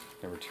stacks.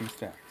 There were 2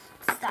 stacks.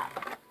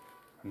 stop.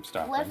 I'm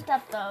stopping. Lift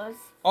up those.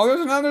 Oh, there's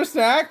another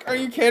stack? Are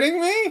you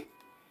kidding me?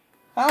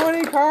 How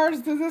many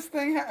cards does this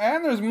thing have?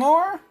 And there's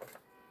more?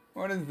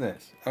 What is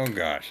this? Oh,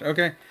 gosh.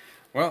 Okay.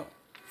 Well,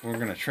 we're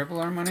going to triple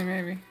our money,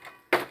 maybe?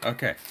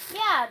 Okay.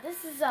 Yeah,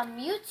 this is a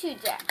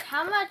Mewtwo deck.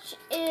 How much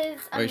is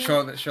a Wait,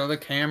 show the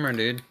camera,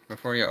 dude,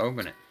 before you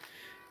open it.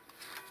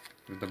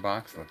 What the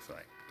box looks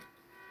like.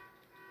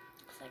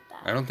 Looks like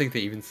that. I don't think they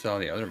even sell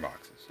the other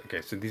boxes.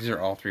 Okay, so these are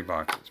all 3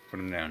 boxes. Put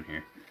them down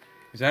here.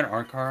 Is that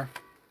our car?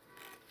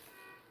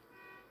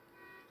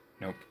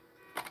 Nope.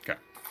 Okay.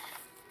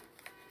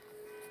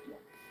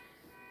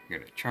 We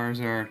got a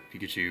Charizard,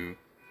 Pikachu,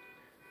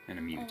 and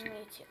a And Mewtwo.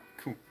 Mewtwo.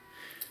 Cool.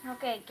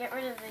 Okay, get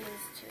rid of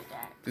these 2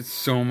 decks. It's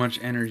so much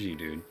energy,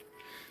 dude.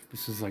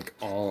 This is like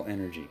all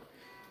energy.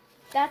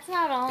 That's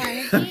not all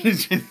I'm energy.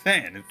 just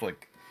saying, it's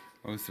like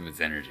most of it's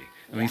energy.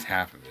 At least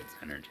half of it's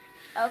energy.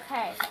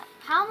 Okay,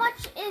 how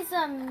much is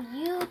a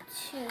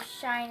Mewtwo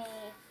Shiny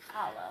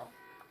Hollow?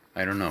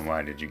 I don't know.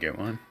 Why did you get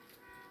one?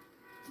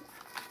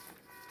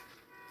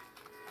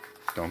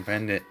 Don't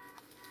bend it.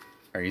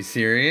 Are you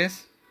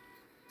serious?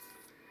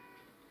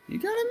 You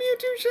got a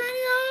Mewtwo Shiny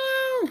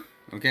Hollow!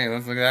 Okay,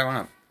 let's look that one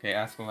up. Okay,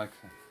 ask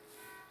Alexa.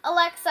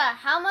 Alexa,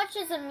 how much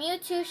is a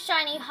Mewtwo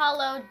Shiny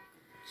Hollow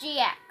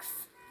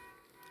GX?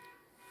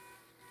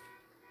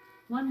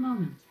 One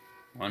moment.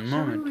 One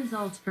Showing moment.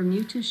 results for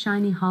Mewtwo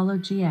Shiny Hollow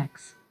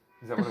GX.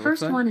 Is that The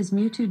first one is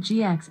Mewtwo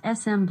GX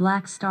SM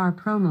Black Star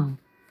promo.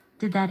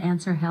 Did that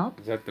answer help?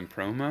 Is that the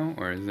promo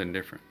or is it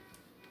different?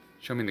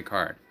 Show me the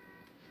card.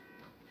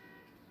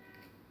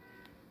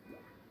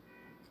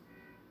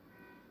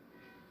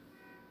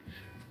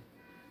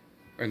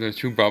 Are there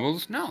 2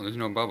 bubbles? No, there's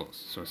no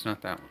bubbles, so it's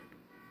not that one.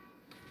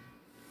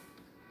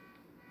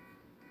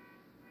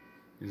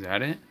 Is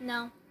that it?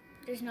 No,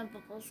 there's no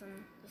bubbles in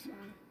this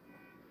one.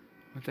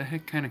 What the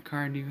heck kind of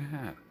card do you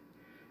have?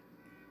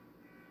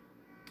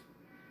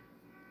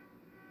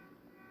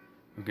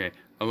 Okay,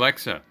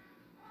 Alexa,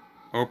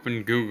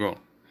 open Google.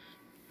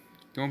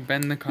 Don't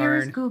bend the Here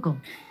is card. Google.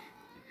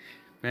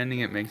 Bending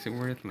it makes it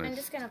worthless. I'm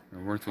just gonna Or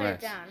put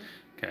worthless. it down.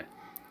 Okay.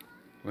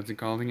 What's it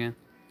called again?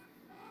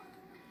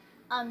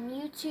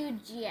 Mewtwo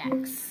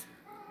GX.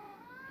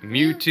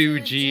 Mewtwo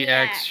GX.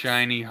 GX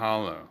Shiny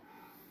Hollow.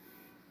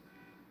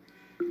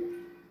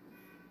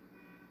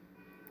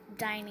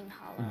 Dining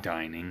Hollow.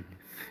 Dining.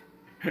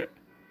 Shining.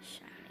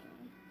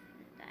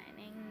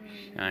 Dining.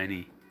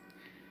 Shiny.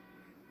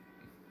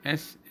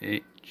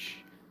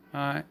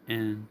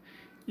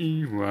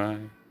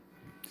 SHINEY.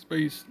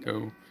 Space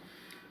go.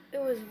 It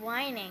was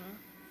whining.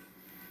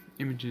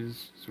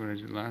 Images is what I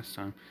did last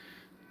time.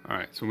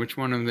 Alright, so which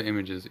one of the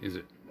images is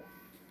it?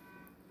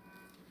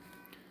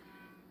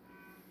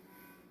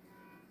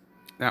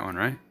 That one,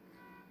 right?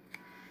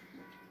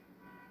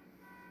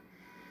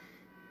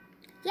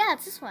 Yeah,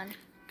 it's this one.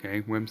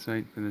 Okay,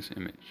 website for this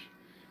image.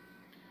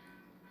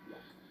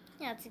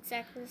 Yeah, it's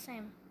exactly the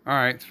same.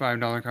 Alright, it's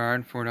 $5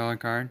 card, $4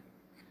 card.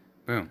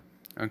 Boom.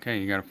 Okay,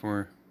 you got a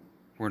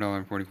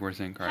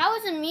 $4.44 card. How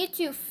is a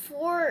Mewtwo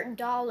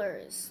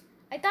 $4?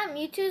 I thought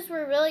Mewtwo's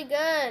were really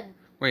good.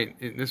 Wait,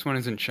 this one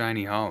isn't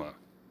Shiny Hollow.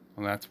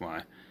 Well, that's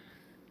why.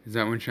 Is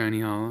that one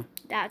Shiny Hollow?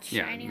 That's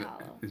Shiny th-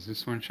 Hollow. Is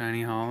this one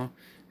Shiny Hollow?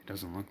 It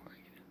doesn't look like it.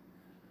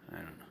 I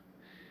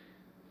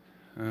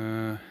don't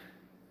know.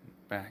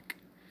 Back.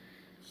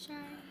 Shiny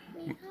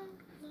Hollow.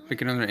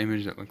 Pick another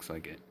image that looks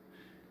like it.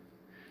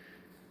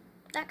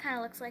 That kind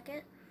of looks like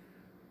it.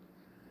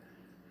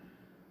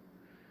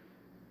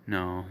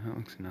 No, that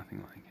looks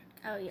nothing like it.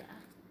 Oh, yeah.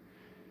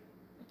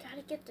 We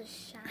gotta get the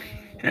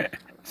shiny color.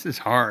 This is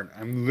hard.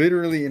 I'm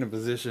literally in a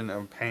position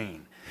of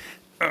pain.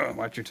 Oh,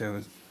 watch your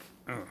toes.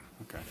 Oh,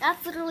 okay.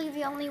 That's literally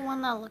the only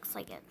one that looks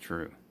like it.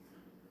 True.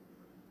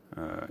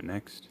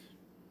 Next.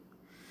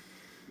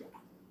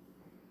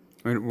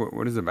 Wait,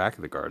 what does the back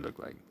of the card look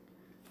like?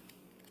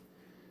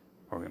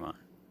 Pokemon.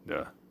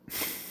 Duh.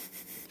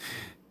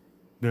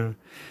 Duh.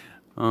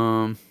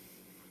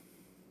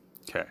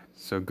 Okay,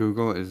 so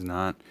Google is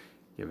not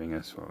giving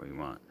us what we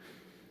want.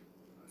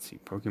 Let's see,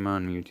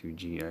 Pokemon Mewtwo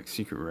GX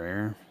secret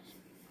rare.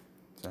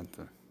 Is that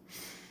the?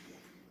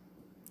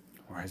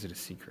 Why is it a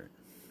secret?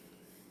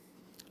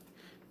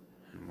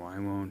 And why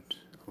won't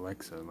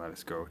Alexa let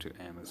us go to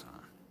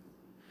Amazon?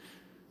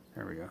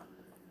 There we go.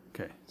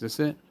 Okay, is this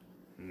it?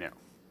 No.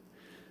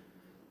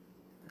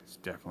 That's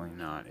definitely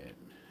not it.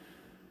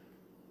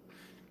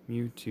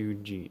 Mewtwo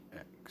GX.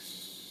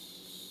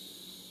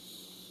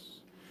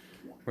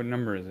 What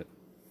number is it?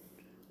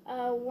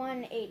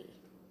 180.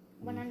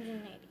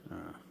 180.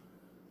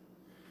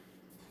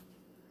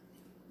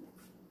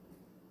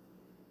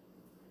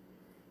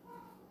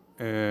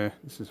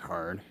 This is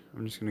hard.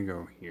 I'm just gonna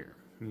go here.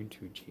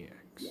 Mewtwo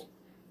GX.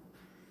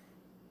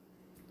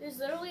 There's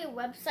literally a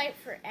website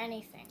for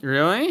anything.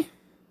 Really?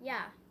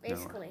 Yeah,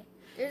 basically.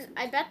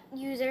 I bet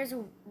you there's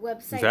a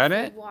website Is that for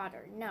it?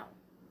 water. No.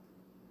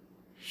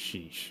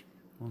 Sheesh.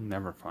 We'll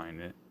never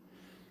find it.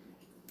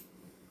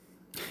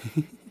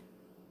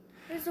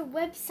 There's a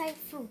website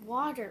for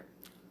water.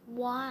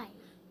 Why?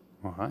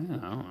 Why? I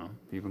don't know.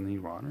 People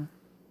need water.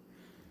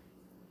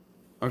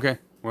 Okay,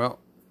 well,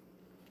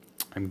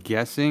 I'm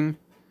guessing.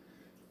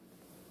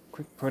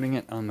 Quit putting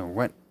it on the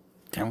wet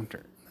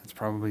counter. That's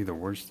probably the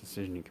worst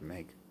decision you can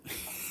make.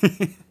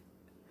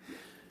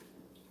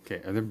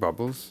 Okay, are there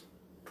bubbles?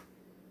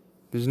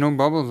 There's no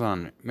bubbles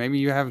on it. Maybe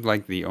you have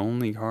like the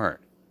only card.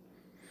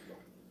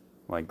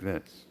 Like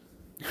this.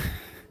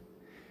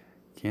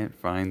 Can't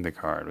find the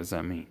card. What does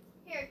that mean?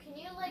 Here, can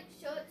you like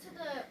show it to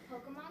the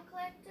Pokemon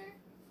collector?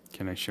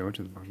 Can I show it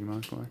to the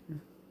Pokemon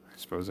collector? I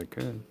suppose I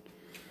could.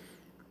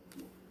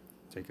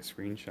 Take a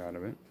screenshot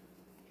of it.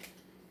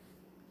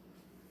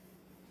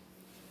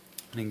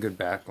 I need good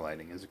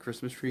backlighting. Is a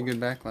Christmas tree good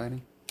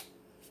backlighting?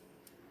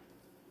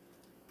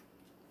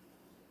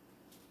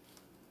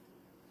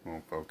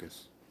 Won't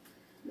focus.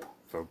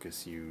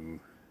 Focus you.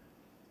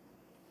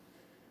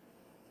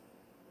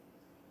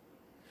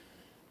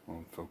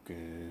 Won't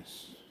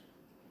focus.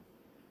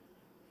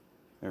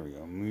 There we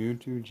go.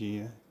 Mewtwo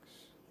GX.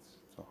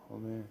 It's all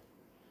there.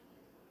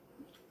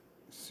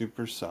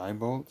 Super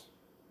Cybolt.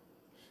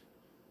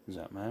 Does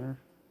that matter?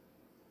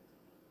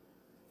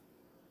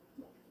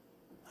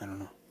 I don't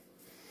know.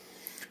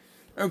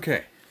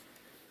 Okay.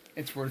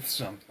 It's worth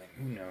something.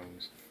 Who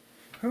knows?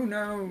 Who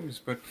knows?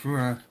 But for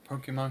a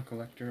Pokemon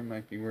collector, it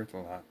might be worth a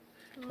lot.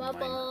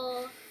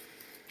 Mobile.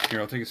 Here,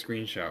 I'll take a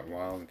screenshot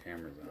while the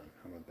camera's on.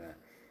 How about that?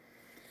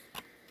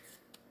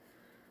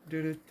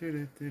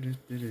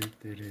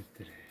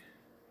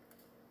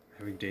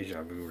 Having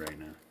deja vu right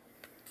now.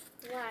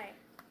 Why?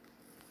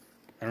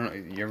 I don't know.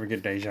 You ever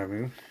get deja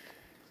vu?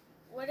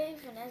 What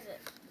even is it?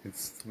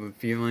 It's the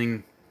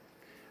feeling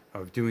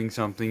of doing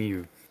something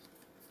you've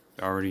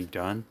already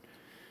done.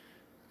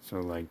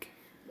 So, like,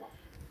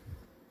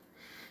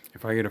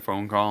 If I get a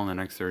phone call in the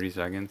next 30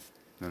 seconds,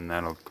 then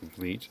that'll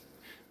complete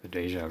the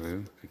deja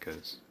vu,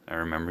 because I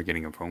remember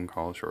getting a phone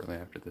call shortly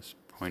after this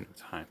point of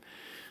time.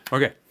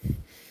 Okay.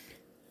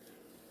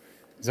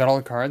 Is that all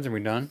the cards? Are we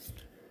done?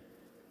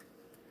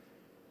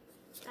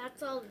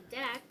 That's all the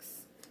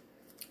decks.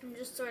 I'm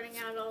just sorting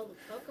out all the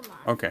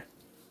Pokemon. Okay.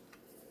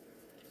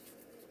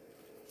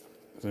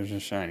 There's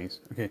just shinies.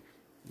 Okay.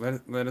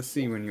 Let us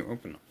see when you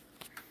open them.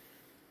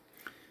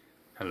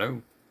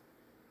 Hello?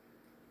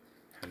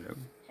 Hello?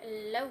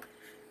 Hello.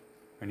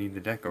 I need the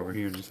deck over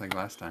here just like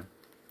last time.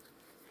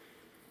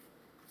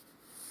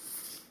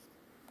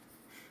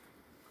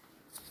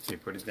 Okay,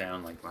 put it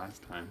down like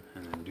last time,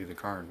 and then do the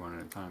card one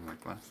at a time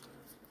like last time.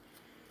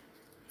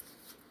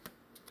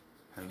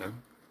 Hello?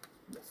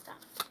 Stop.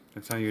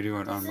 That's how you do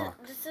it on box.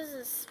 This is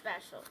a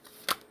special.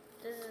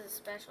 This is a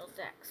special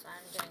deck, so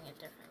I'm doing it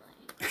differently.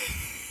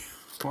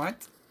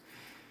 What?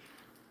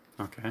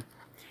 Okay.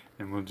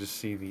 And we'll just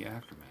see the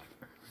aftermath.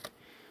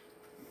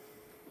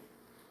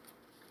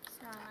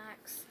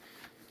 Snorlax.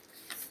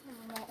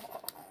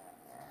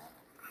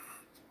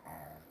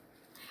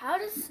 How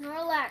does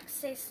Snorlax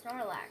say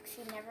Snorlax?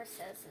 He never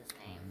says his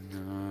name.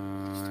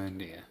 No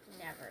idea.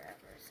 Never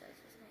ever says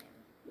his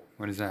name.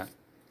 What is that?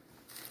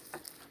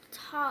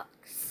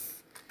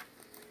 Tox.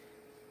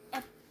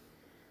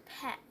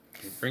 Peck.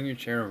 Okay, bring your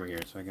chair over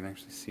here so I can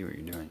actually see what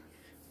you're doing.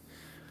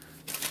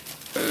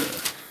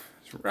 There's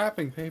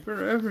wrapping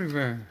paper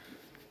everywhere.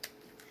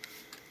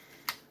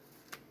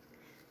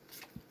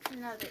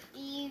 Another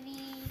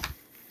Eevee.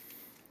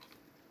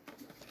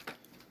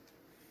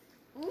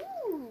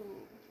 Ooh,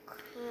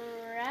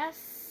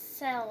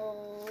 Cressella.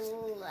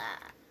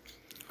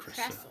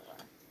 Cressella.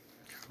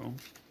 Cool.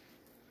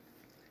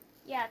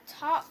 Yeah,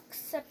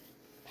 Toxapex.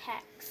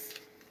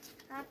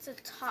 That's a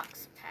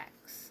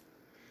Toxapex.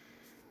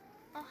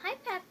 Oh, hi,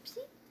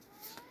 Pepsi.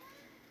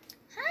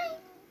 Hi.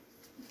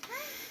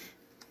 Hi.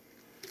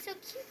 You're so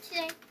cute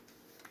today.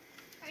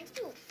 Aren't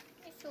you?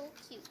 You're so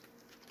cute.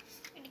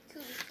 You're the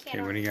cutest cat.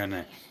 Okay, what do you got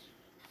next?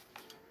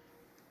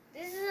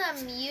 This is a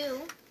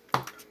Mew.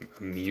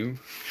 A Mew?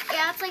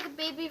 Yeah, it's like a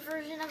baby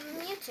version of a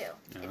Mewtwo.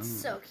 Oh. It's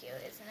so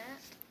cute, isn't it?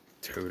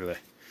 Totally.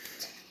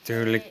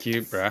 Totally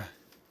cute, bruh.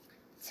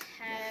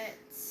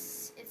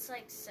 It's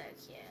like so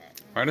cute.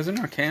 Why doesn't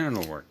our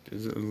candle work?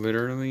 Does it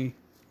literally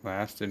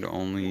lasted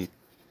only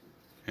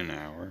an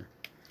hour?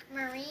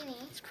 Marini.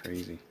 It's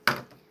crazy.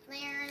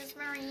 There's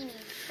Marini.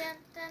 Dun,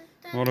 dun,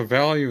 dun. What a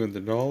value at the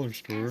dollar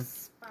store.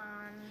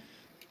 Espon.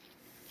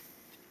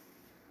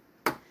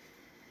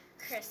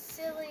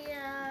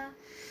 Cresselia.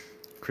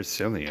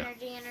 Cresselia.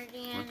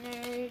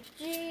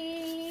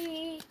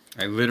 Energy.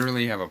 I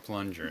literally have a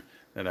plunger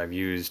that I've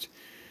used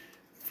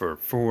for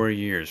 4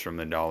 years from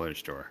the dollar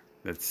store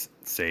that's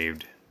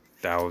saved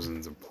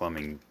thousands of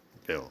plumbing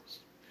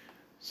bills.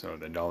 So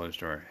the dollar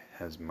store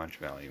has much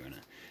value in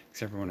it,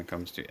 except for when it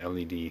comes to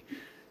LED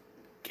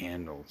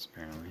candles,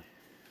 apparently.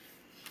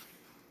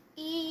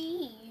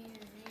 Eevee.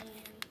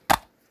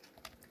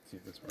 See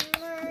if this works.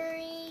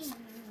 Marini.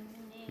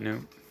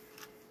 Nope.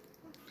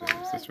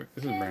 This is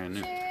brand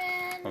new.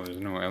 Oh, there's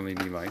no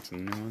LED lights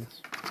in the new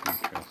ones?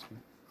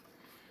 Interesting.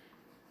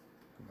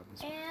 How about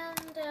this one?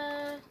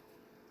 And,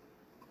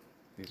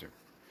 These are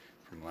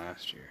from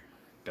last year.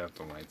 Doubt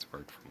the lights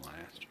worked from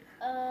last year.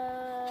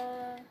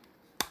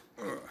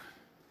 Ugh.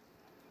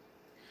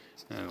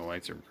 And the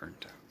lights are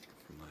burnt out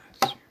from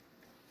last year.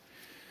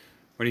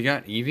 What do you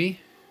got, Eevee?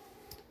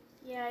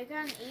 yeah, I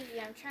got an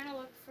Eevee. I'm trying to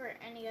look for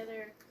any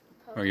other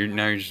Pokemon. Oh,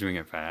 you're just doing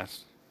it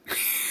fast.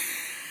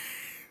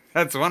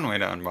 That's one way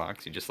to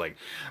unbox. You just like,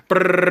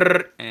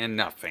 brrrr, and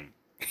nothing.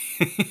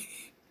 Oh,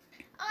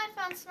 I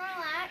found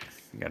Snorlax.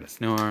 You got a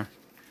snore. I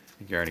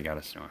think you already got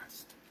a snore.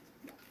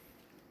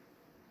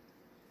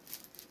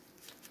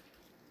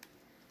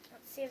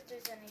 Let's see if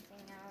there's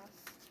anything else.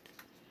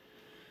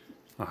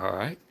 All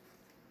right.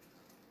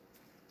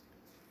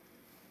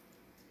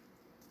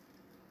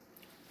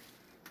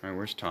 All right,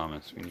 where's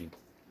Thomas? We need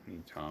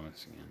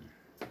Thomas again.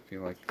 I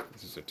feel like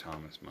this is a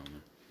Thomas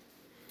moment.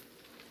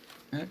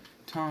 At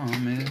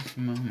Thomas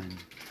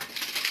moment.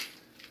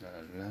 La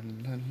la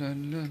la la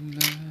la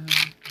la.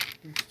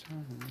 It's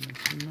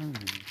Thomas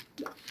moment.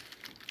 La,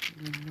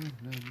 la,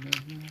 la, la,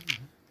 la.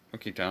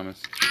 Okay,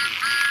 Thomas.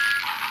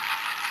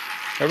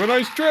 Have a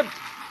nice trip.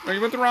 Oh,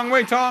 you went the wrong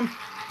way, Tom.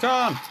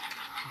 Tom,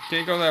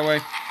 can't go that way.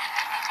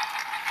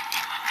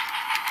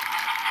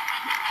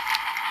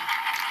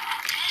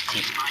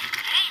 This is my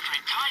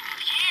favorite time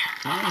of year.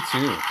 Mine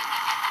too.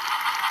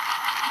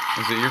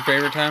 Is it your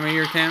favorite time of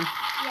year, Cam?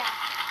 Yeah,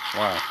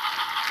 Wow.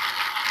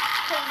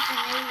 because it's a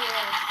new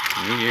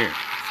year. New year.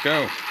 Let's go.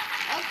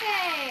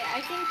 Okay,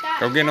 I think that...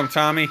 Go get him,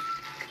 Tommy.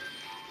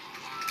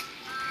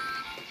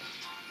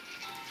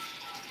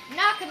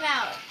 Knock him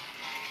out.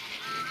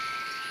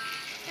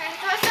 Trying to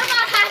throw some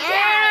out. Oh!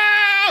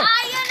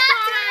 Oh, you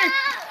knocked him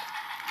out.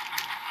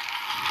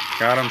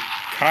 Got him.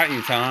 Caught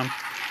you, Tom.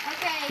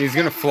 Okay. He's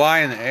gonna fly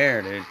in the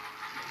air, dude.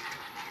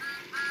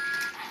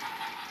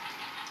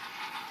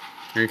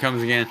 Here he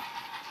comes again.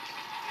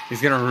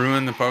 He's gonna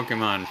ruin the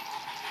Pokemon.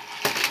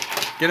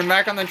 Get him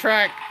back on the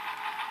track.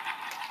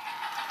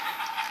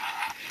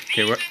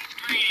 Okay, what?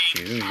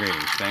 Season's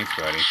greetings. Thanks,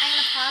 buddy. I'm gonna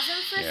pause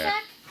him for a Yeah.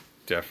 sec,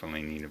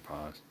 Definitely need a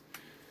pause.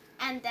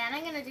 and then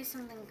I'm gonna do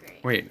something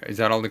great. Wait, is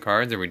that all the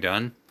cards? Are we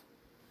done?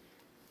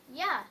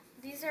 Yeah,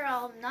 these are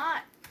all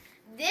not.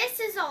 This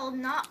is all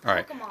not All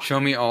right. Pokemon. Show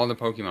me all the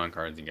Pokemon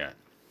cards you got.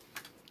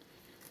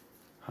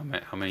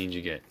 How many did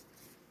you get?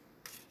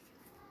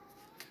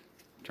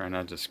 Try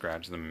not to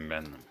scratch them and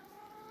bend them,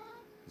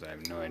 because I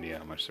have no idea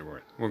how much they're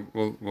worth.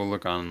 We'll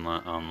look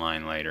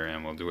online later,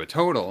 and we'll do a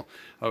total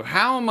of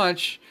how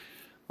much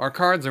our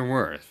cards are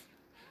worth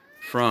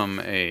from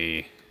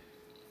a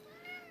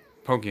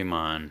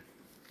Pokemon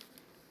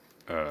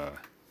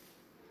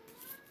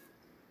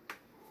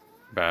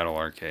Battle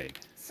Arcade.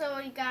 So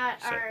we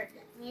got Set. our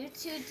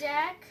Mewtwo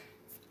deck,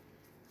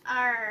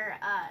 our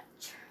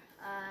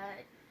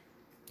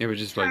It was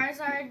just like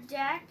Charizard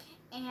deck,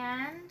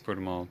 and put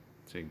them all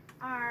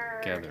our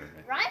together.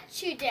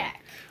 Raichu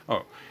deck.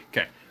 Oh,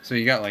 okay. So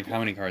you got like how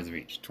many cards of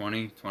each?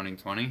 20, 20,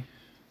 20?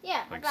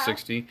 Yeah, Like about.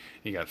 60.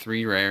 You got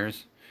 3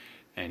 rares,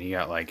 and you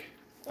got like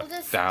We'll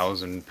just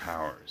 1,000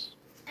 powers.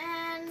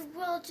 and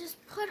we'll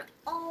just put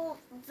all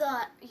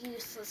the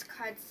useless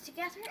cards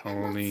together, and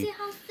Holy let's see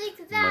how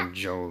thick that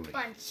Majoli.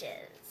 bunch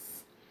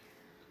is.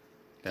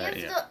 That,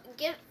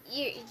 Give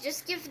yeah. you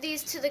just give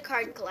these to the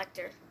card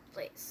collector,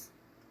 please.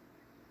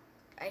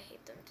 I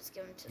hate them. Just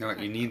give them to. No, the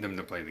you card need them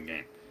to play the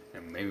game.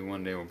 And maybe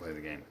one day we'll play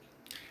the game.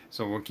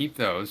 So we'll keep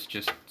those,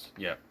 just,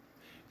 yep.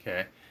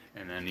 Okay.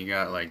 And then you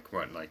got like,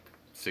 what, like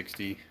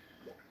 60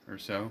 or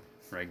so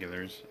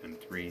regulars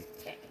and 3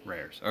 Okay.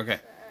 rares. Okay.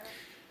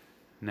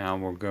 Now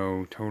we'll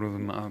go total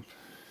them up.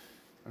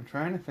 I'm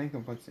trying to think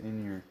of what's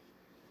in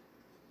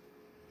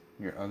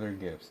your other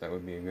gifts. That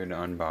would be a good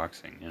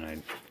unboxing, and I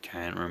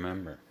can't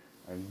remember.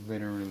 I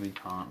literally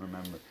can't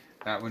remember.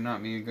 That would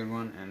not be a good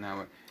one, and that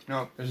would...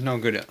 No, there's no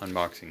good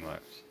unboxing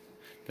left.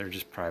 They're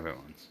just private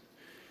ones.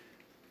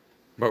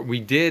 But we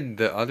did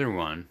the other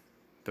one,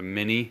 the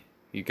mini.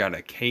 You got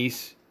a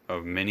case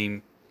of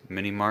mini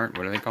mart.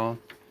 What are they called?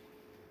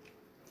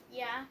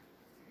 Yeah.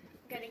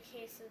 Got a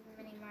case of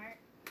Mini Mart.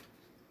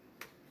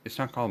 It's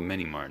not called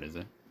mini mart, is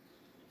it?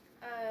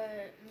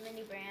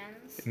 Mini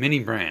brands. Mini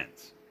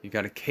brands. You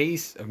got a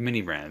case of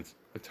mini brands.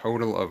 A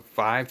total of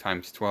 5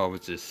 times 12,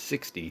 which is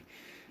 60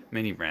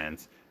 mini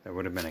brands. That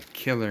would have been a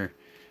killer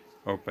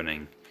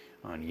opening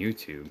on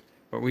YouTube.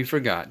 But we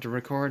forgot to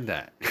record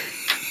that.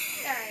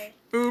 Sorry.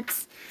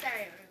 Oops. Sorry,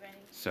 everybody.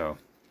 So,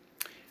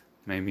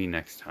 maybe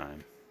next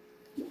time.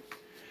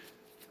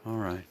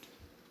 Alright.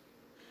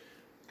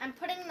 I'm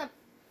putting the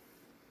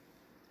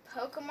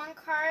Pokemon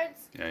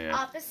cards Yeah.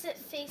 opposite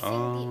facing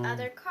Oh, the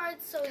other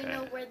cards so we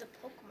know okay. where the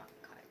Pokemon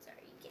cards are.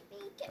 You get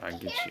me? Get I me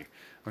get here?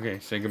 you. Okay,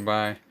 say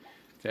goodbye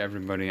to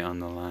everybody on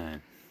the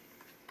line.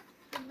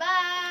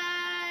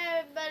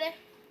 Goodbye, everybody.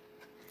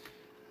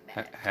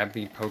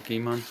 Happy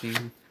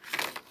Pokemonting.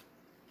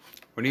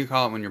 What do you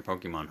call it when you're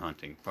Pokemon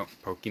hunting?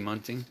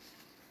 Pokemonting?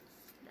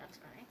 That's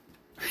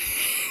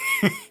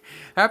funny.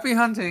 Happy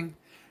hunting!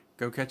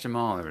 Go catch them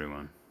all,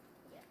 everyone.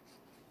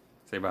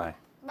 Say bye.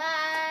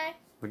 Bye.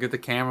 Look at the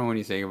camera when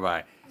you say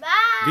goodbye. Bye.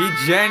 Be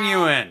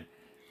genuine!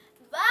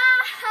 Bye.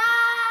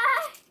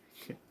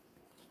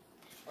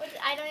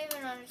 I don't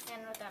even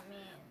understand what that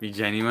means. Be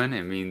genuine,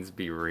 it means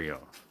be real.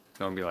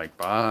 Don't be like,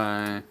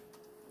 bye.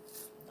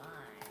 Bye.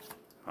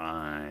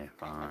 Bye.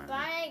 Bye.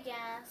 Bye, I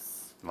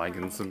guess. Like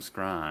and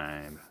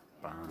subscribe.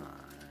 Bye.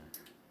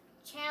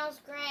 Channel's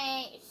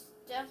great. You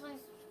should definitely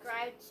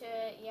subscribe to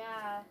it.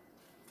 Yeah.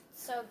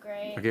 It's so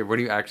great. Okay, what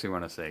do you actually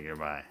want to say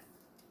goodbye?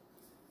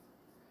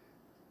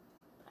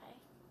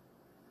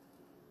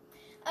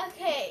 Bye.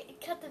 Okay,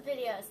 cut the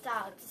video.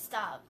 Stop. Stop.